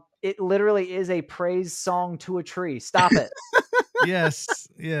 It literally is a praise song to a tree. Stop it. Yes.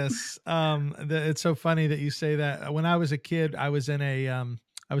 It's so funny that you say that. When I was a kid, I was in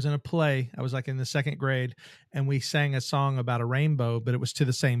a play. I was like in the second grade, and we sang a song about a rainbow, but it was to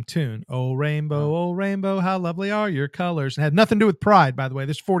the same tune. Oh rainbow, how lovely are your colors. It had nothing to do with pride, by the way.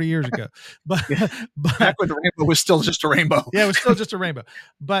 This is 40 years ago. But back when the rainbow was still just a rainbow. Yeah, it was still just a rainbow.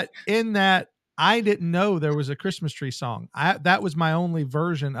 But in that, I didn't know there was a Christmas tree song. That was my only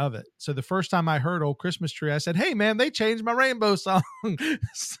version of it. So the first time I heard Old Christmas Tree, I said, hey man, they changed my rainbow song.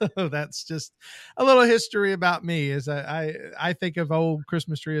 So that's just a little history about me, as I think of Old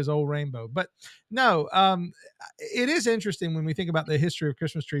Christmas Tree as Old Rainbow. But no, it is interesting when we think about the history of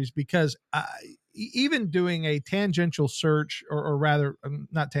Christmas trees, because even doing a tangential search, or rather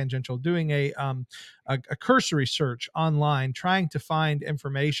not tangential, doing a cursory search online, trying to find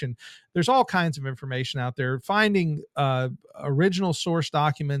information, there's all kinds of information out there. Finding original source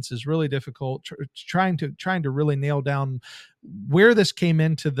documents is really difficult. Trying to really nail down where this came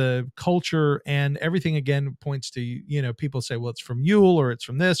into the culture, and everything again points to, people say, well, it's from Yule, or it's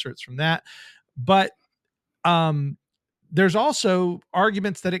from this, or it's from that. But there's also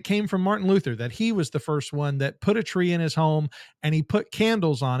arguments that it came from Martin Luther, that he was the first one that put a tree in his home and he put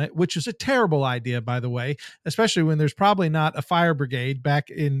candles on it, which is a terrible idea, by the way, especially when there's probably not a fire brigade back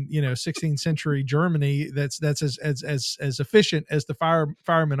in 16th century Germany that's as efficient as the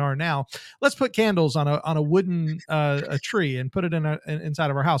firemen are now. Let's put candles on a wooden a tree and put it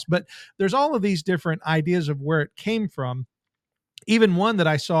inside of our house. But there's all of these different ideas of where it came from. Even one that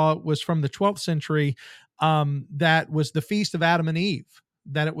I saw was from the 12th century. That was the Feast of Adam and Eve,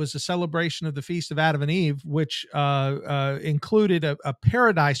 that it was a celebration of the Feast of Adam and Eve, which included a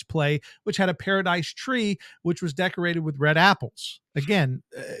paradise play, which had a paradise tree, which was decorated with red apples. Again,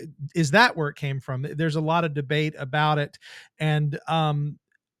 is that where it came from? There's a lot of debate about it. And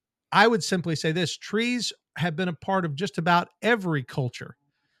I would simply say this: trees have been a part of just about every culture.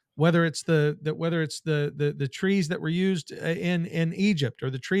 Whether it's the trees that were used in Egypt, or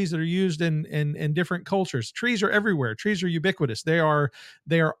the trees that are used in different cultures. Trees are everywhere. Trees are ubiquitous. They are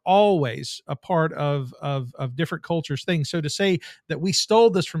always a part of different cultures' things. So to say that we stole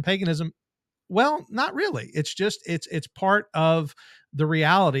this from paganism, well, not really. It's just it's part of the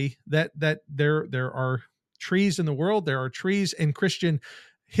reality that there are trees in the world. There are trees in Christian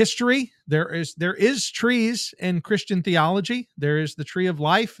history. There is trees in Christian theology. There is the tree of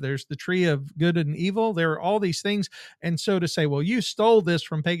life. There's the tree of good and evil. There are all these things. And so to say, well, you stole this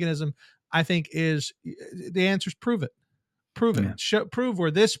from paganism, I think is the answer is prove it. Prove it. Yeah. Prove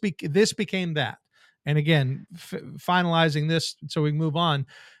where this became that. And again, finalizing this so we can move on.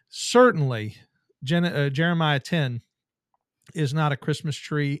 Certainly, Jeremiah 10 is not a Christmas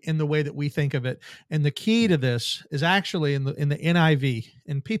tree in the way that we think of it. And the key to this is actually in the NIV.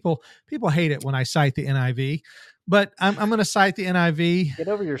 And people hate it when I cite the NIV, but I'm going to cite the NIV. Get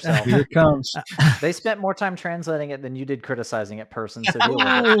over yourself. Here it comes. They spent more time translating it than you did criticizing it, person. So deal with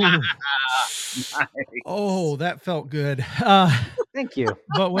it. Oh, that felt good. Thank you.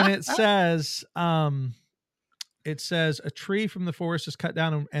 But when it says a tree from the forest is cut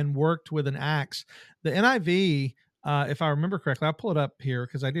down and worked with an axe. The NIV, if I remember correctly, I'll pull it up here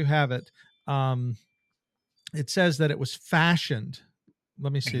because I do have it. It says that it was fashioned.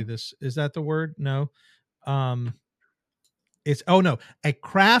 Let me see this. Is that the word? No. It's a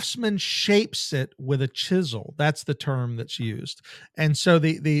craftsman shapes it with a chisel. That's the term that's used. And so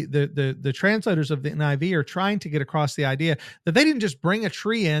the translators of the NIV are trying to get across the idea that they didn't just bring a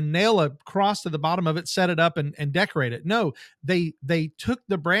tree in, nail a cross to the bottom of it, set it up, and decorate it. No, they took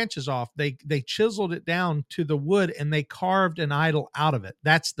the branches off, they chiseled it down to the wood, and they carved an idol out of it.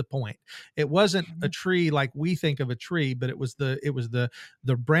 That's the point. It wasn't a tree like we think of a tree, but it was the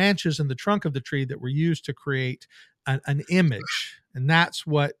branches and the trunk of the tree that were used to create an image. And that's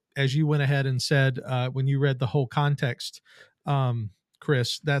what, as you went ahead and said when you read the whole context,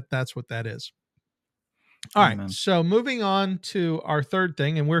 Chris, that's what that is. All right. So moving on to our third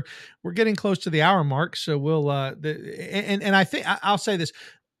thing, and we're getting close to the hour mark, so we'll and I think I'll say this.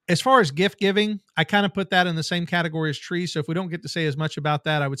 As far as gift giving, I kind of put that in the same category as trees. So if we don't get to say as much about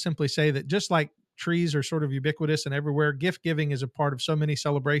that, I would simply say that just like trees are sort of ubiquitous and everywhere, gift giving is a part of so many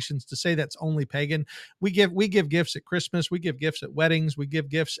celebrations. To say that's only pagan, we give gifts at Christmas, we give gifts at weddings, we give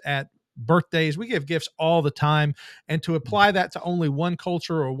gifts at birthdays, we give gifts all the time. And to apply that to only one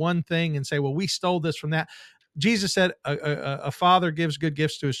culture or one thing and say, well, we stole this from that. Jesus said a father gives good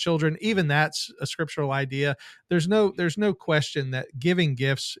gifts to his children. Even that's a scriptural idea. There's no question that giving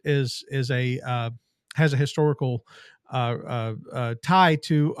gifts has a historical tie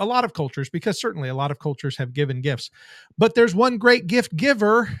to a lot of cultures, because certainly a lot of cultures have given gifts. But there's one great gift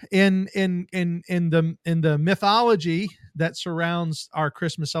giver in the mythology that surrounds our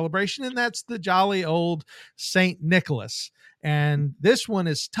Christmas celebration, and that's the jolly old Saint Nicholas. And this one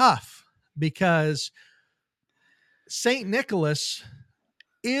is tough because Saint Nicholas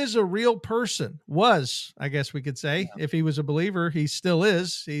is a real person. Was, I guess we could say, if he was a believer, he still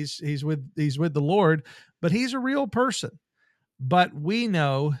is. He's with the Lord, but he's a real person. But we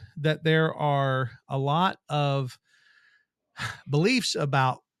know that there are a lot of beliefs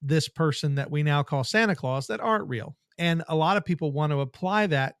about this person that we now call Santa Claus that aren't real. And a lot of people want to apply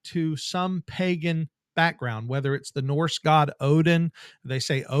that to some pagan background, whether it's the Norse god Odin. They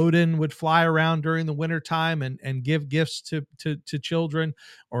say Odin would fly around during the wintertime and give gifts to children,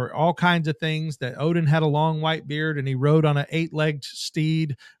 or all kinds of things, that Odin had a long white beard and he rode on an 8-legged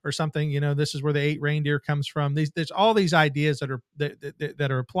steed or something. You know, this is where the 8 reindeer comes from. There's all these ideas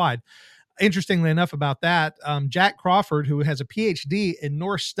that are applied. Interestingly enough about that, Jack Crawford, who has a PhD in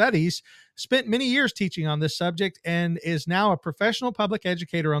Norse studies, spent many years teaching on this subject and is now a professional public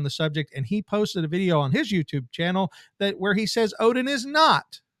educator on the subject. And he posted a video on his YouTube channel where he says Odin is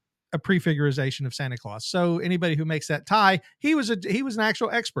not a prefiguration of Santa Claus. So anybody who makes that tie, he was an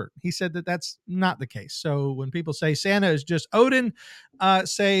actual expert. He said that that's not the case. So when people say Santa is just Odin,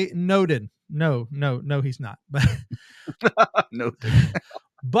 say Nodin. No, he's not. But No.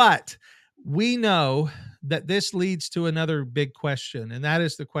 But we know that this leads to another big question, and that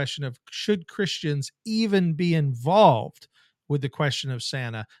is the question of, should Christians even be involved with the question of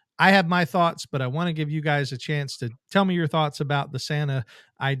Santa? I have my thoughts, but I want to give you guys a chance to tell me your thoughts about the Santa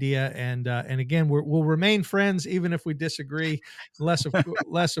idea. And again, we'll remain friends even if we disagree. Less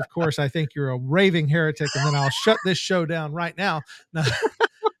of course, I think you're a raving heretic, and then I'll shut this show down right now.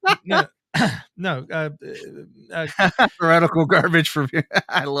 No, Radical garbage for me.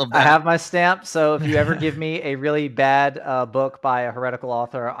 I love that. I have my stamp, so if you ever give me a really bad book by a heretical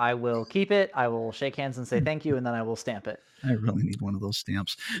author, I will keep it. I will shake hands and say thank you, and then I will stamp it. I really need one of those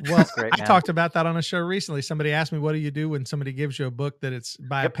stamps. Well, great, I talked about that on a show recently. Somebody asked me, what do you do when somebody gives you a book that it's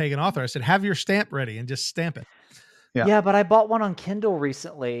by a pagan author? I said, have your stamp ready and just stamp it. Yeah, but I bought one on Kindle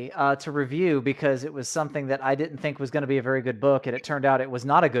recently to review because it was something that I didn't think was going to be a very good book, and it turned out it was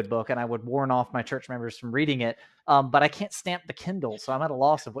not a good book, and I would warn off my church members from reading it. But I can't stamp the Kindle, so I'm at a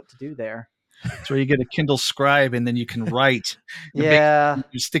loss of what to do there. That's where you get a Kindle Scribe, and then you can write your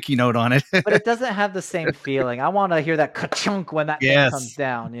sticky note on it. But it doesn't have the same feeling. I want to hear that ka-chunk when that thing comes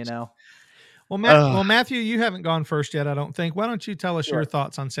down, you know? Well, Matthew, you haven't gone first yet, I don't think. Why don't you tell us your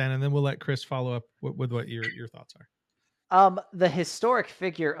thoughts on Santa, and then we'll let Chris follow up with what your thoughts are. The historic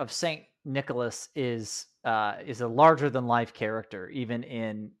figure of Saint Nicholas is a larger than life character, even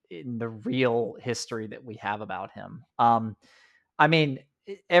in the real history that we have about him. I mean,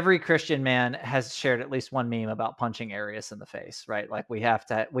 every Christian man has shared at least one meme about punching Arius in the face, right? Like we have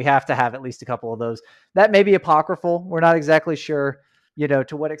to have at least a couple of those. That may be apocryphal. We're not exactly sure.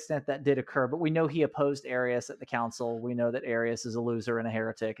 to what extent that did occur. But we know he opposed Arius at the council. We know that Arius is a loser and a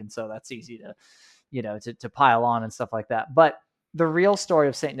heretic, and so that's easy to to pile on and stuff like that. But the real story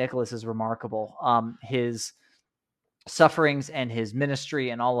of St. Nicholas is remarkable. His sufferings and his ministry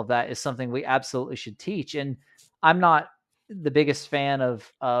and all of that is something we absolutely should teach. And I'm not the biggest fan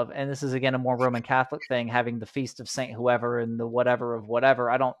of, and this is again a more Roman Catholic thing, having the feast of Saint whoever and the whatever of whatever.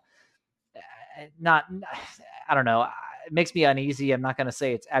 I don't know. It makes me uneasy. I'm not going to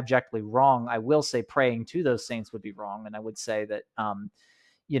say it's abjectly wrong. I will say praying to those saints would be wrong. And I would say that,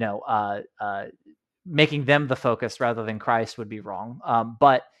 making them the focus rather than Christ would be wrong.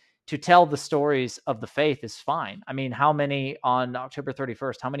 But to tell the stories of the faith is fine. I mean, how many on October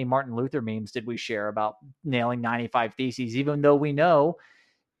 31st, how many Martin Luther memes did we share about nailing 95 Theses, even though we know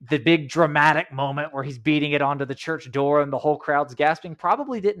the big dramatic moment where he's beating it onto the church door and the whole crowd's gasping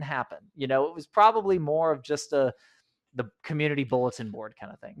probably didn't happen. It was probably more of just the community bulletin board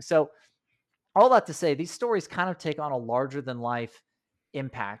kind of thing. So all that to say, these stories kind of take on a larger than life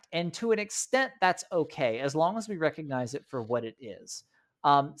impact. And to an extent, that's okay, as long as we recognize it for what it is.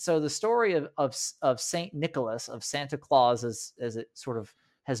 So the story of Saint Nicholas, of Santa Claus, as it sort of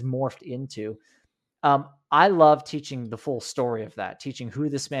has morphed into, I love teaching the full story of that, teaching who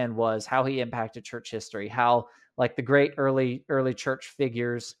this man was, how he impacted church history, how, like the great early church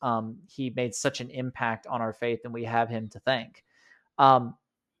figures, he made such an impact on our faith, and we have him to thank.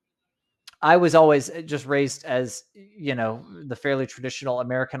 I was always just raised as, the fairly traditional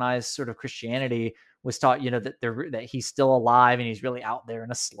Americanized sort of Christianity was taught, that he's still alive and he's really out there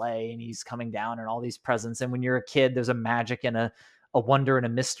in a sleigh and he's coming down and all these presents. And when you're a kid, there's a magic and a wonder and a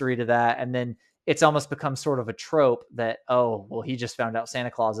mystery to that. And then it's almost become sort of a trope that, oh, well, he just found out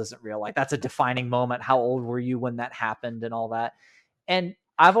Santa Claus isn't real. Like, that's a defining moment. How old were you when that happened and all that? And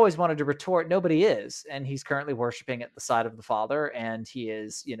I've always wanted to retort, nobody is. And he's currently worshiping at the side of the Father, and he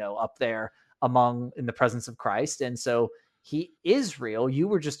is, up there in the presence of Christ. And so he is real. You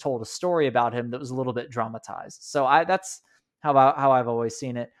were just told a story about him that was a little bit dramatized. So that's how I've always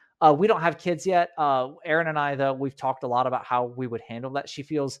seen it. We don't have kids yet. Erin and I, though, we've talked a lot about how we would handle that. She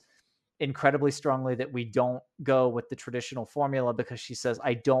feels incredibly strongly that we don't go with the traditional formula, because she says,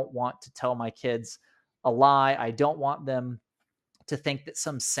 I don't want to tell my kids a lie. I don't want them to think that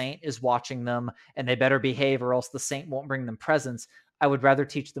some saint is watching them and they better behave or else the saint won't bring them presents. I would rather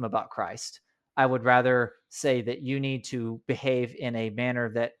teach them about Christ. I would rather say that you need to behave in a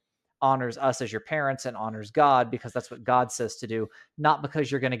manner that honors us as your parents and honors God, because that's what God says to do, not because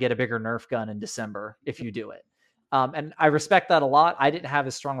you're going to get a bigger Nerf gun in December if you do it. And I respect that a lot. I didn't have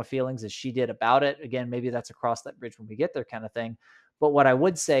as strong of feelings as she did about it. Again, maybe that's across that bridge when we get there kind of thing. But what I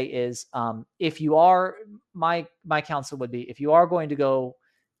would say is, if you are, my counsel would be, if you are going to go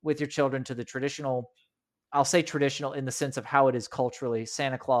with your children to the traditional, I'll say traditional in the sense of how it is culturally,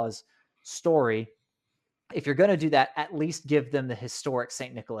 Santa Claus story, if you're going to do that, at least give them the historic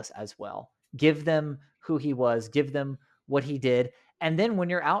St. Nicholas as well. Give them who he was, give them what he did. And then when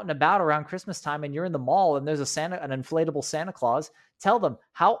you're out and about around Christmas time and you're in the mall and there's an inflatable Santa Claus, tell them,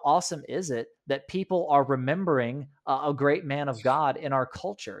 how awesome is it that people are remembering a great man of God in our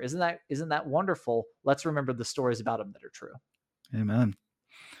culture? Isn't that wonderful? Let's remember the stories about him that are true. Amen.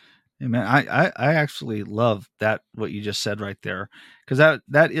 Amen. I actually love that, what you just said right there, because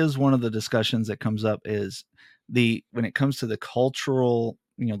that is one of the discussions that comes up, is when it comes to the cultural,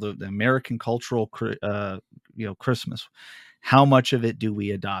 the American cultural, Christmas, how much of it do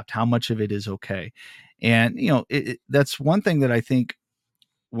we adopt? How much of it is okay? And, that's one thing that I think,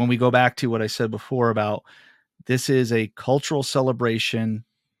 when we go back to what I said before about, this is a cultural celebration,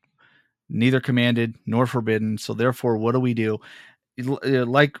 neither commanded nor forbidden. So therefore, what do we do?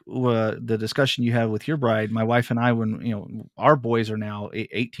 Like the discussion you have with your bride, my wife and I, when, our boys are now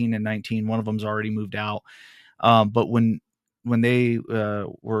 18 and 19, one of them's already moved out. But when they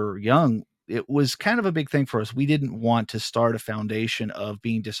were young, it was kind of a big thing for us. We didn't want to start a foundation of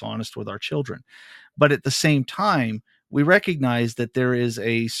being dishonest with our children. But at the same time, we recognize that there is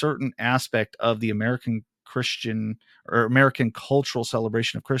a certain aspect of the American Christian or American cultural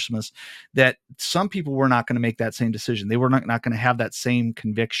celebration of Christmas that some people were not going to make that same decision. They were not going to have that same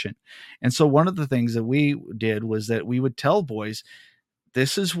conviction. And so one of the things that we did was that we would tell boys,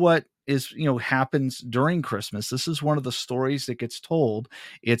 this is what is, happens during Christmas. This is one of the stories that gets told.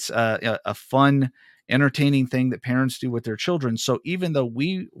 It's a fun, entertaining thing that parents do with their children. So even though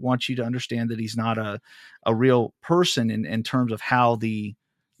we want you to understand that he's not a real person in terms of how the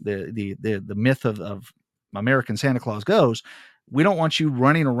myth of American Santa Claus goes, we don't want you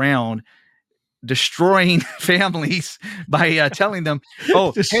running around destroying families by telling them,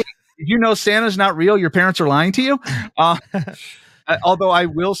 oh, hey, did you know Santa's not real? Your parents are lying to you. Although I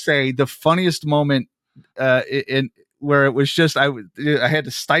will say the funniest moment in where it was just I had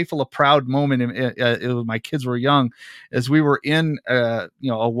to stifle a proud moment. It was, my kids were young, as we were in a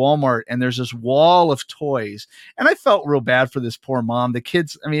Walmart, and there's this wall of toys, and I felt real bad for this poor mom. The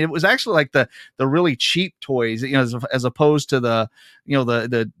kids, I mean, it was actually like the really cheap toys, as opposed to the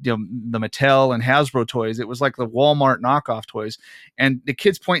Mattel and Hasbro toys. It was like the Walmart knockoff toys, and the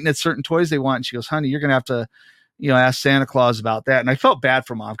kids pointing at certain toys they want, and she goes, "Honey, you're gonna have to ask Santa Claus about that." And I felt bad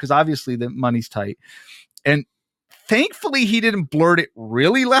for mom because obviously the money's tight. And thankfully he didn't blurt it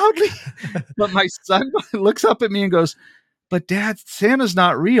really loudly, but my son looks up at me and goes, "But Dad, Santa's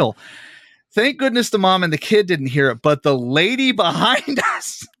not real." Thank goodness the mom and the kid didn't hear it, but the lady behind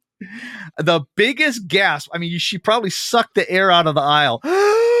us, the biggest gasp. I mean, she probably sucked the air out of the aisle.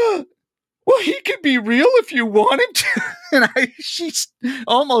 "Well, he could be real if you want him to." And she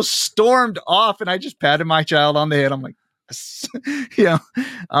almost stormed off, and I just patted my child on the head. I'm like,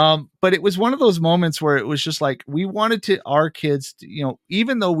 but it was one of those moments where it was just like, we wanted our kids to,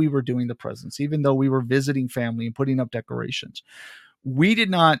 even though we were doing the presents, even though we were visiting family and putting up decorations, we did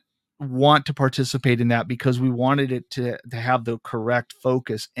not want to participate in that because we wanted it to have the correct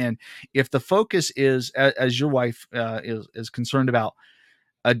focus. And if the focus is, as your wife is concerned about,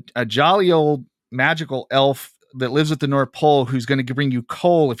 a jolly old magical elf that lives at the North Pole who's going to bring you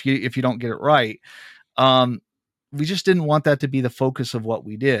coal if you don't get it right, we just didn't want that to be the focus of what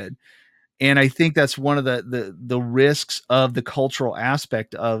we did. And I think that's one of the risks of the cultural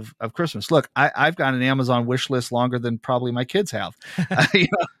aspect of Christmas. Look, I've got an Amazon wish list longer than probably my kids have.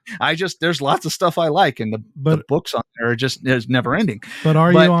 There's lots of stuff I like, and the books on there is never ending. But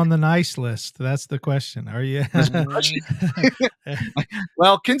are you on the nice list? That's the question. Are you?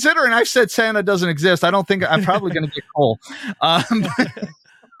 Well, considering I've said Santa doesn't exist, I don't think I'm probably going to get coal.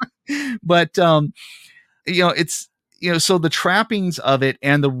 But it's, so the trappings of it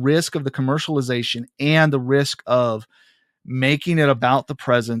and the risk of the commercialization and the risk of making it about the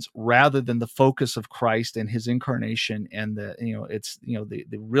presence rather than the focus of Christ and his incarnation. And the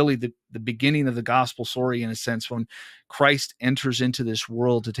beginning of the gospel story, in a sense, when Christ enters into this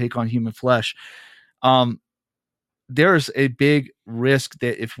world to take on human flesh. There's a big risk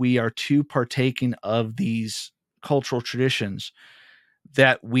that if we are too partaking of these cultural traditions,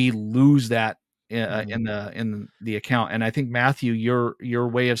 that we lose that in the account. And I think, Matthew, your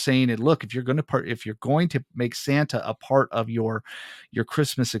way of saying it, look, if you're going to make Santa a part of your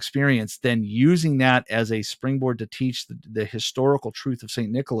Christmas experience, then using that as a springboard to teach the historical truth of St.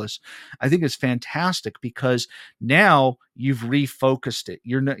 Nicholas, I think is fantastic, because now you've refocused it.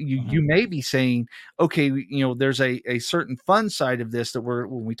 You may be saying, okay, there's a certain fun side of this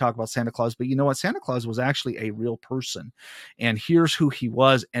when we talk about Santa Claus, but you know what? Santa Claus was actually a real person, and here's who he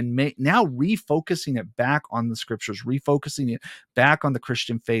was. And now refocusing it back on the scriptures, refocusing it back on the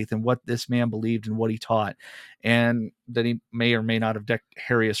Christian faith and what this man believed and what he taught, and that he may or may not have decked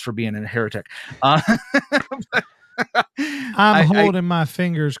Harrius for being a heretic. I'm holding my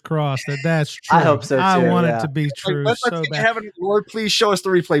fingers crossed that's true. I hope so too. I want it to be true. Let's so get heaven, Lord, please show us the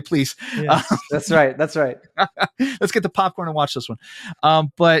replay, please. Yes. That's right. Let's get the popcorn and watch this one.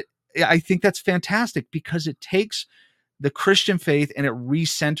 But I think that's fantastic, because it takes the Christian faith and it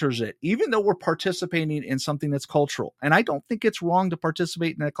recenters it, even though we're participating in something that's cultural. And I don't think it's wrong to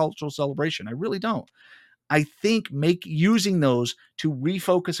participate in a cultural celebration. I really don't. I think using those to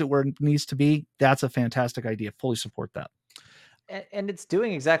refocus it where it needs to be, that's a fantastic idea. Fully support that. And it's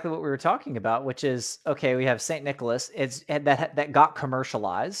doing exactly what we were talking about, which is, okay, we have St. Nicholas. That got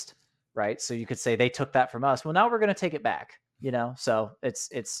commercialized, right? So you could say they took that from us. Well, now we're going to take it back, so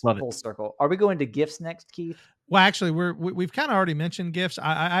it's full circle. Are we going to gifts next, Keith? Well, actually, we've kind of already mentioned gifts.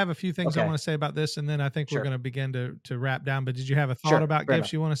 I have a few things I want to say about this, and then I think we're going to begin to wrap down. But did you have a thought about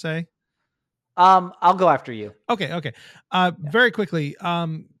gifts you want to say? I'll go after you. Okay. Very quickly,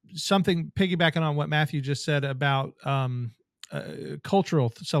 something piggybacking on what Matthew just said about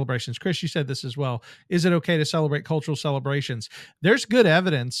cultural celebrations. Chris, you said this as well. Is it okay to celebrate cultural celebrations? There's good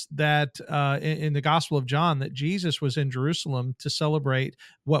evidence that in the Gospel of John that Jesus was in Jerusalem to celebrate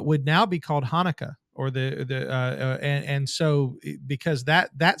what would now be called Hanukkah, or and so because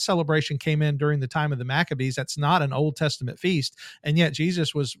that celebration came in during the time of the Maccabees, that's not an Old Testament feast, and yet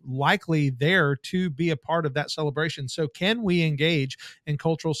Jesus was likely there to be a part of that celebration. So can we engage in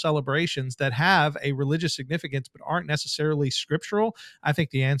cultural celebrations that have a religious significance but aren't necessarily scriptural? I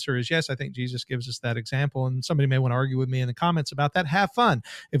think the answer is yes. I think Jesus gives us that example, and somebody may want to argue with me in the comments about that. Have fun.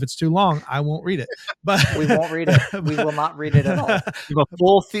 If it's too long, I won't read it. But we won't read it. We will not read it at all.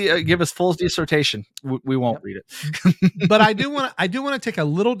 Give us full dissertation. We won't read it. But I do want to take a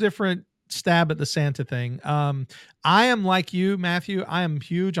little different stab at the Santa thing. I am like you, Matthew. I am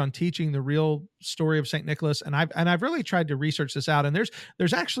huge on teaching the real story of Saint Nicholas, and I've really tried to research this out. And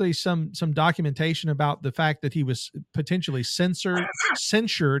there's actually some documentation about the fact that he was potentially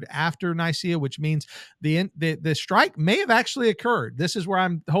censured after Nicaea, which means the strike may have actually occurred. This is where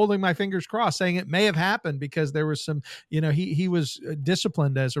I'm holding my fingers crossed, saying it may have happened because there was some, he was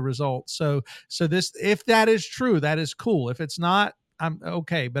disciplined as a result. So this, if that is true, that is cool. If it's not, I'm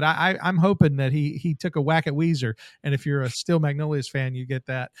okay, but I'm hoping that he took a whack at Weezer, and if you're a Steel Magnolias fan, you get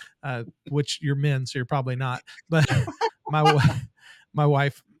that, which you're men, so you're probably not. But my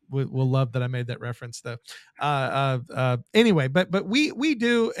wife will love that I made that reference, though. Anyway, but we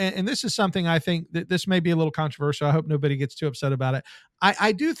do, and this is something I think that this may be a little controversial. I hope nobody gets too upset about it.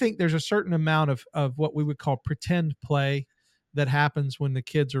 I do think there's a certain amount of what we would call pretend play that happens when the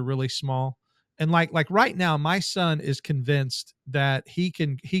kids are really small. And like right now, my son is convinced that he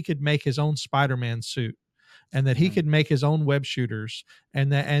could make his own Spider-Man suit, and that he could make his own web shooters.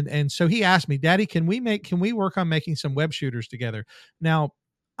 And so he asked me, Daddy, can we work on making some web shooters together? Now,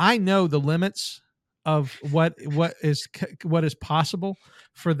 I know the limits of what is possible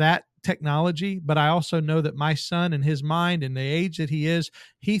for that technology, but I also know that my son, in his mind and the age that he is,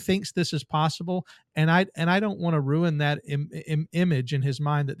 he thinks this is possible, and I don't want to ruin that image in his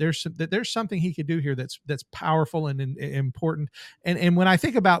mind that there's something he could do here that's powerful and important. And when I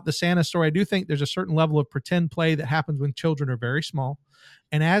think about the Santa story, I do think there's a certain level of pretend play that happens when children are very small,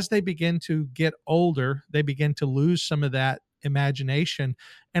 and as they begin to get older, they begin to lose some of that imagination.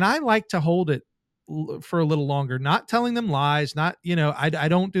 And I like to hold it for a little longer, not telling them lies, not, I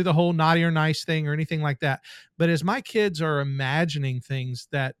don't do the whole naughty or nice thing or anything like that. But as my kids are imagining things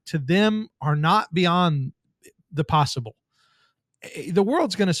that to them are not beyond the possible, the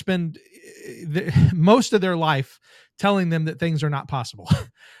world's going to spend most of their life telling them that things are not possible.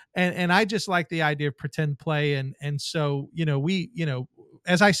 And I just like the idea of pretend play. And so,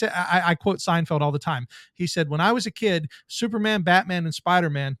 as I said, I quote Seinfeld all the time. He said, when I was a kid, Superman, Batman, and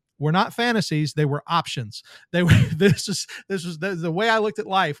Spider-Man were not fantasies, they were options. They were this was the way I looked at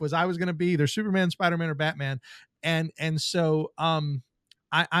life, was I was going to be either Superman, Spider-Man, or Batman. And so I'm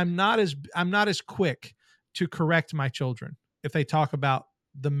not as quick to correct my children if they talk about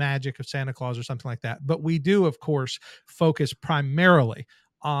the magic of Santa Claus or something like that. But we do, of course, focus primarily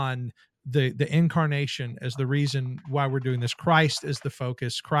on the incarnation as the reason why we're doing this. Christ is the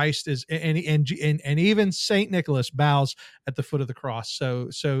focus. Christ is, and even Saint Nicholas bows at the foot of the cross.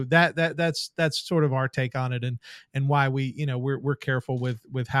 So that's sort of our take on it, and why we, we're careful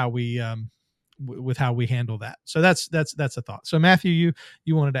with how we handle that. So that's a thought. So Matthew,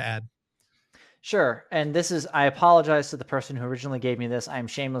 you wanted to add. Sure. And I apologize to the person who originally gave me this. I am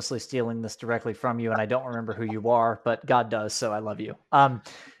shamelessly stealing this directly from you, and I don't remember who you are, but God does, so I love you.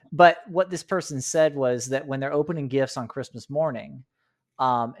 But what this person said was that when they're opening gifts on Christmas morning,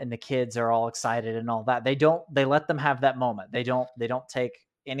 and the kids are all excited and all that, they let them have that moment. They don't take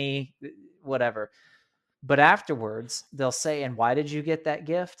any whatever. But afterwards, they'll say, "And why did you get that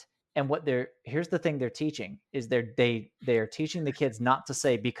gift?" And here's the thing they're teaching is they are teaching the kids not to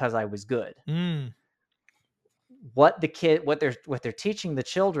say because I was good. What they're teaching the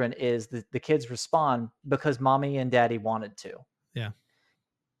children is that the kids respond because mommy and daddy wanted to. Yeah.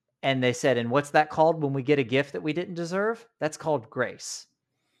 And they said, and what's that called when we get a gift that we didn't deserve? That's called grace.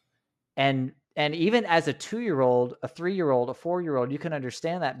 And even as a 2-year-old, a 3-year-old, a 4-year-old, you can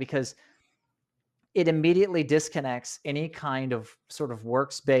understand that because it immediately disconnects any kind of sort of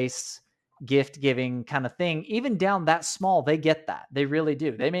works-based gift giving kind of thing. Even down that small, they get that. They really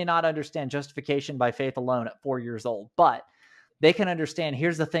do. They may not understand justification by faith alone at 4 years old, but they can understand,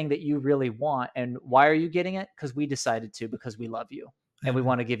 here's the thing that you really want. And why are you getting it? Because we decided to, because we love you and we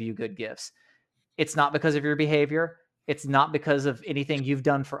want to give you good gifts. It's not because of your behavior. It's not because of anything you've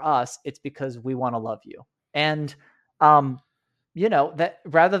done for us. It's because we want to love you. And, that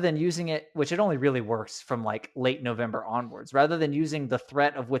rather than using it, which it only really works from like late November onwards, rather than using the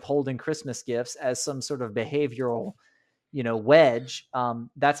threat of withholding Christmas gifts as some sort of behavioral, wedge,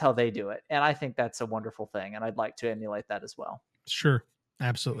 that's how they do it. And I think that's a wonderful thing. And I'd like to emulate that as well. Sure.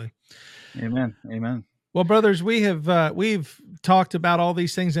 Absolutely. Amen. Well, brothers, we've talked about all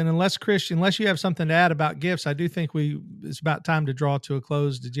these things, and unless you have something to add about gifts, I do think it's about time to draw to a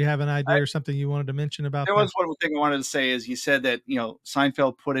close. Did you have an idea or something you wanted to mention about that? There was one thing I wanted to say is you said that,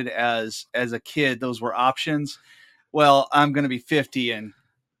 Seinfeld put it as a kid, those were options. Well, I'm going to be 50 and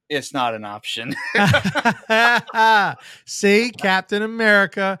it's not an option. See, Captain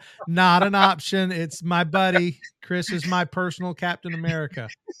America, not an option. It's my buddy. Chris is my personal Captain America.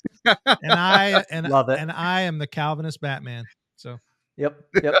 And I Love it. And I am the Calvinist Batman. So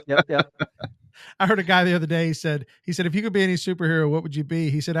Yep. I heard a guy the other day, he said, if you could be any superhero, what would you be?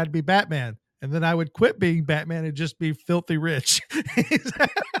 He said, I'd be Batman. And then I would quit being Batman and just be filthy rich.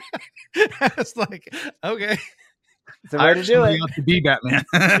 I was like, okay. It's the way to do it. To be Batman.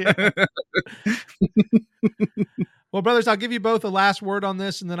 Well, brothers, I'll give you both a last word on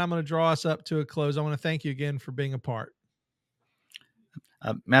this, and then I'm going to draw us up to a close. I want to thank you again for being a part.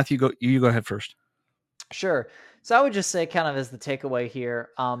 Matthew, you go ahead first. Sure. So I would just say, kind of as the takeaway here,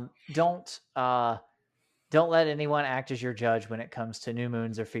 don't let anyone act as your judge when it comes to new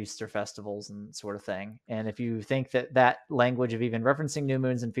moons or feasts or festivals and sort of thing. And if you think that language of even referencing new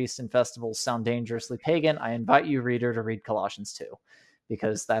moons and feasts and festivals sound dangerously pagan, I invite you, reader, to read Colossians 2,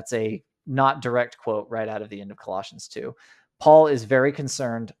 because that's a not direct quote right out of the end of Colossians 2. Paul is very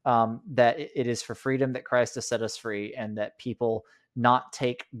concerned that it is for freedom that Christ has set us free, and that people not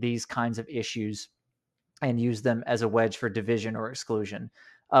take these kinds of issues and use them as a wedge for division or exclusion.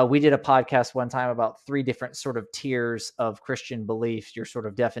 We did a podcast one time about 3 different sort of tiers of Christian beliefs, your sort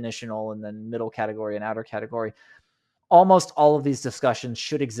of definitional and then middle category and outer category. Almost all of these discussions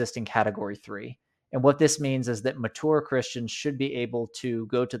should exist in category 3. And what this means is that mature Christians should be able to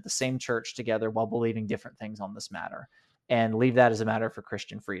go to the same church together while believing different things on this matter, and leave that as a matter for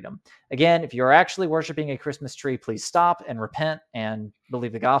Christian freedom. Again, if you're actually worshiping a Christmas tree, please stop and repent and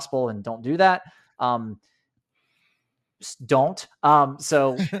believe the gospel, and don't do that. Don't.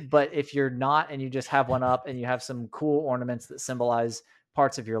 But if you're not, and you just have one up and you have some cool ornaments that symbolize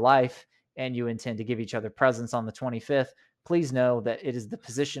parts of your life, and you intend to give each other presents on the 25th, please know that it is the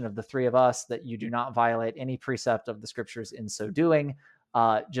position of the 3 of us that you do not violate any precept of the scriptures in so doing.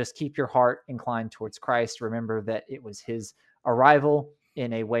 Just keep your heart inclined towards Christ. Remember that it was his arrival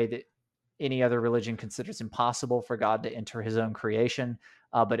in a way that any other religion considers impossible for God to enter his own creation.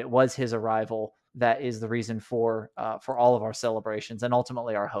 But it was his arrival that is the reason for all of our celebrations and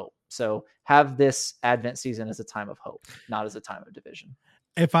ultimately our hope. So have this Advent season as a time of hope, not as a time of division.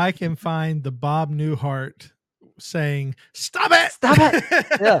 If I can find the Bob Newhart saying, "Stop it! Stop it!"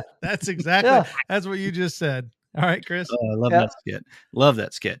 Yeah, that's exactly that's what you just said. All right, Chris. I love that skit. Love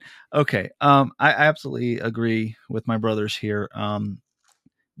that skit. Okay. I absolutely agree with my brothers here.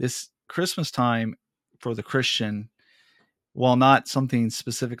 This Christmas time for the Christian, while not something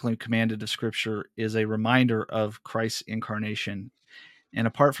specifically commanded of Scripture, is a reminder of Christ's incarnation. And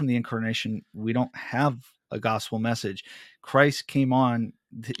apart from the incarnation, we don't have a gospel message. Christ came on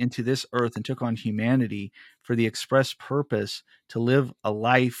into this earth and took on humanity for the express purpose to live a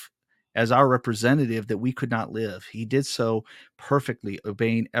life as our representative that we could not live. He did so perfectly,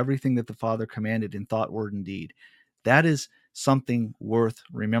 obeying everything that the Father commanded in thought, word, and deed. That is something worth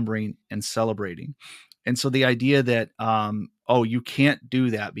remembering and celebrating. And so the idea that, you can't do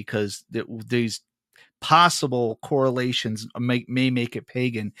that because these possible correlations may make it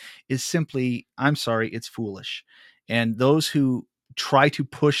pagan is simply, I'm sorry, it's foolish. And those who try to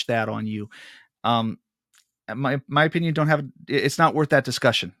push that on you, my opinion, it's not worth that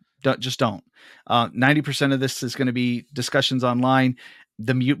discussion. Don't 90% of this is going to be discussions online.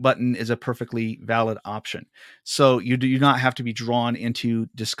 The mute button is a perfectly valid option. So you do not have to be drawn into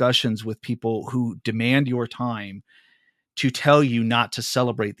discussions with people who demand your time to tell you not to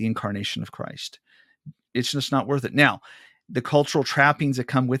celebrate the incarnation of Christ. It's just not worth it. Now, the cultural trappings that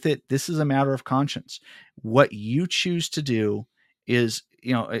come with it, this is a matter of conscience. What you choose to do is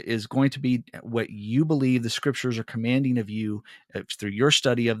going to be what you believe the scriptures are commanding of you through your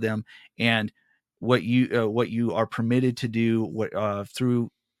study of them, and what you are permitted to do through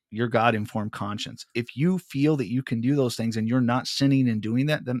your God-informed conscience. If you feel that you can do those things and you're not sinning in doing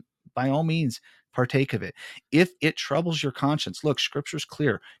that, then by all means, partake of it. If it troubles your conscience, look, scripture's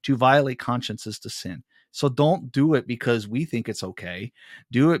clear. To violate conscience is to sin. So don't do it because we think it's okay.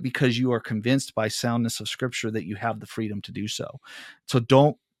 Do it because you are convinced by soundness of scripture that you have the freedom to do so. So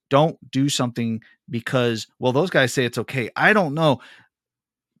don't do something because, well, those guys say it's okay. I don't know.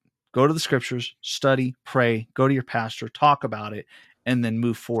 Go to the scriptures, study, pray, go to your pastor, talk about it, and then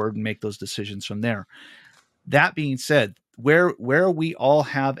move forward and make those decisions from there. That being said, where we all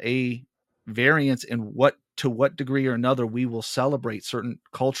have a variance in to what degree or another we will celebrate certain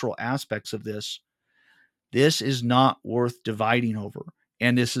cultural aspects of this is not worth dividing over.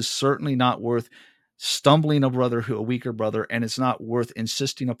 And this is certainly not worth stumbling a weaker brother, and it's not worth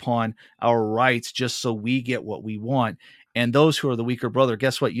insisting upon our rights just so we get what we want. And those who are the weaker brother,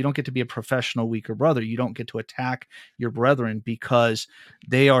 guess what? You don't get to be a professional weaker brother. You don't get to attack your brethren because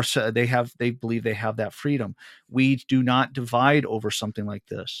they believe they have that freedom. We do not divide over something like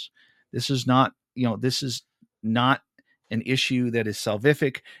this. This is not an issue that is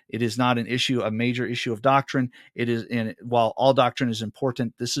salvific. It is not a major issue of doctrine. It is, and while all doctrine is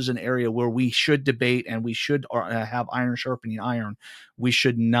important, this is an area where we should debate and we should have iron sharpening iron. We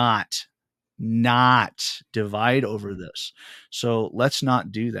should not divide over this. So let's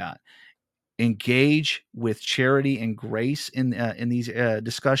not do that. Engage with charity and grace in these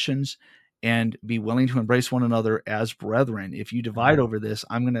discussions, and be willing to embrace one another as brethren. If you divide over this,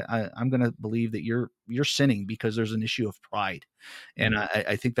 I'm gonna believe that you're sinning because there's an issue of pride, and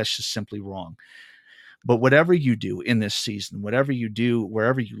I think that's just simply wrong. But whatever you do in this season, whatever you do,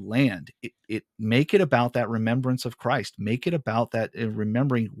 wherever you land, it make it about that remembrance of Christ. Make it about that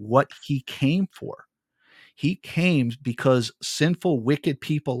remembering what he came for. He came because sinful, wicked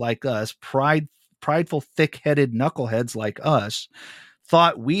people like us, prideful, thick-headed knuckleheads like us,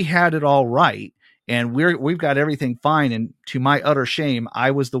 thought we had it all right, and we've got everything fine. And to my utter shame, I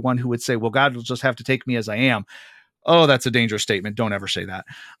was the one who would say, well, God will just have to take me as I am. Oh, that's a dangerous statement. Don't ever say that.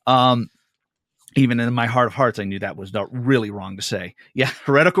 Even in my heart of hearts, I knew that was not really wrong to say. Yeah,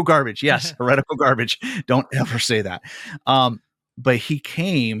 heretical garbage. Yes, heretical garbage. Don't ever say that. But he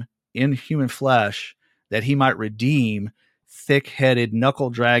came in human flesh that he might redeem thick-headed,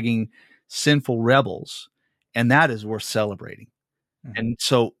 knuckle-dragging, sinful rebels. And that is worth celebrating. Mm-hmm. And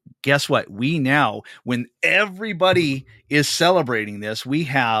so guess what? We now, when everybody is celebrating this, we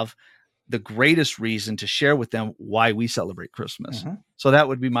have the greatest reason to share with them why we celebrate Christmas. Mm-hmm. So that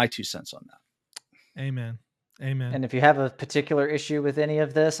would be my 2 cents on that. Amen. Amen. And if you have a particular issue with any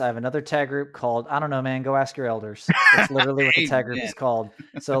of this, I have another tag group called, I don't know, man, go ask your elders. That's literally what the tag group is called.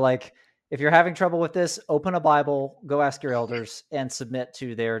 So like, if you're having trouble with this, open a Bible, go ask your elders, and submit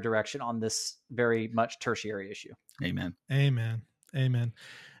to their direction on this very much tertiary issue. Amen. Amen. Amen.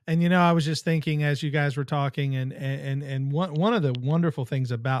 And, I was just thinking as you guys were talking, and one of the wonderful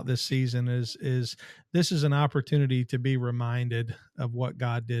things about this season is this is an opportunity to be reminded of what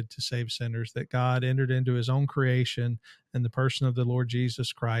God did to save sinners, that God entered into his own creation in the person of the Lord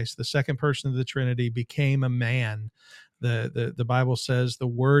Jesus Christ. The second person of the Trinity became a man. The Bible says the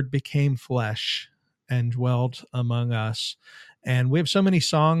Word became flesh and dwelt among us. And we have so many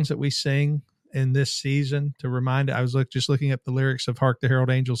songs that we sing in this season to remind. I was just looking at the lyrics of Hark the Herald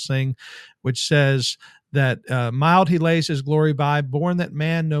Angels Sing, which says that mild he lays his glory by, born that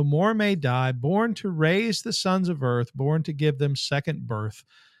man no more may die, born to raise the sons of earth, born to give them second birth.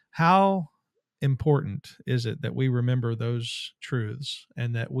 How important is it that we remember those truths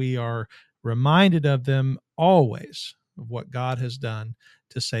and that we are reminded of them always, of what God has done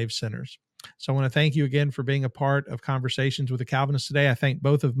to save sinners? So I want to thank you again for being a part of Conversations with the Calvinist today. I thank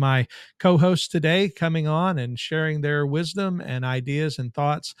both of my co-hosts today coming on and sharing their wisdom and ideas and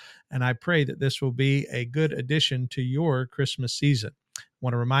thoughts. And I pray that this will be a good addition to your Christmas season. I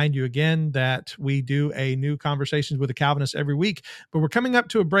want to remind you again that we do a new Conversations with a Calvinist every week, but we're coming up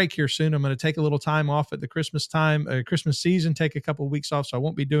to a break here soon. I'm going to take a little time off at the Christmas season, take a couple of weeks off. So I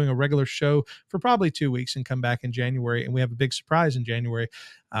won't be doing a regular show for probably 2 weeks and come back in January. And we have a big surprise in January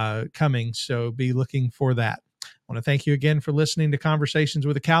coming. So be looking for that. I want to thank you again for listening to Conversations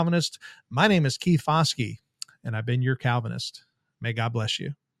with a Calvinist. My name is Keith Foskey, and I've been your Calvinist. May God bless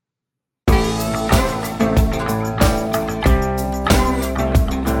you.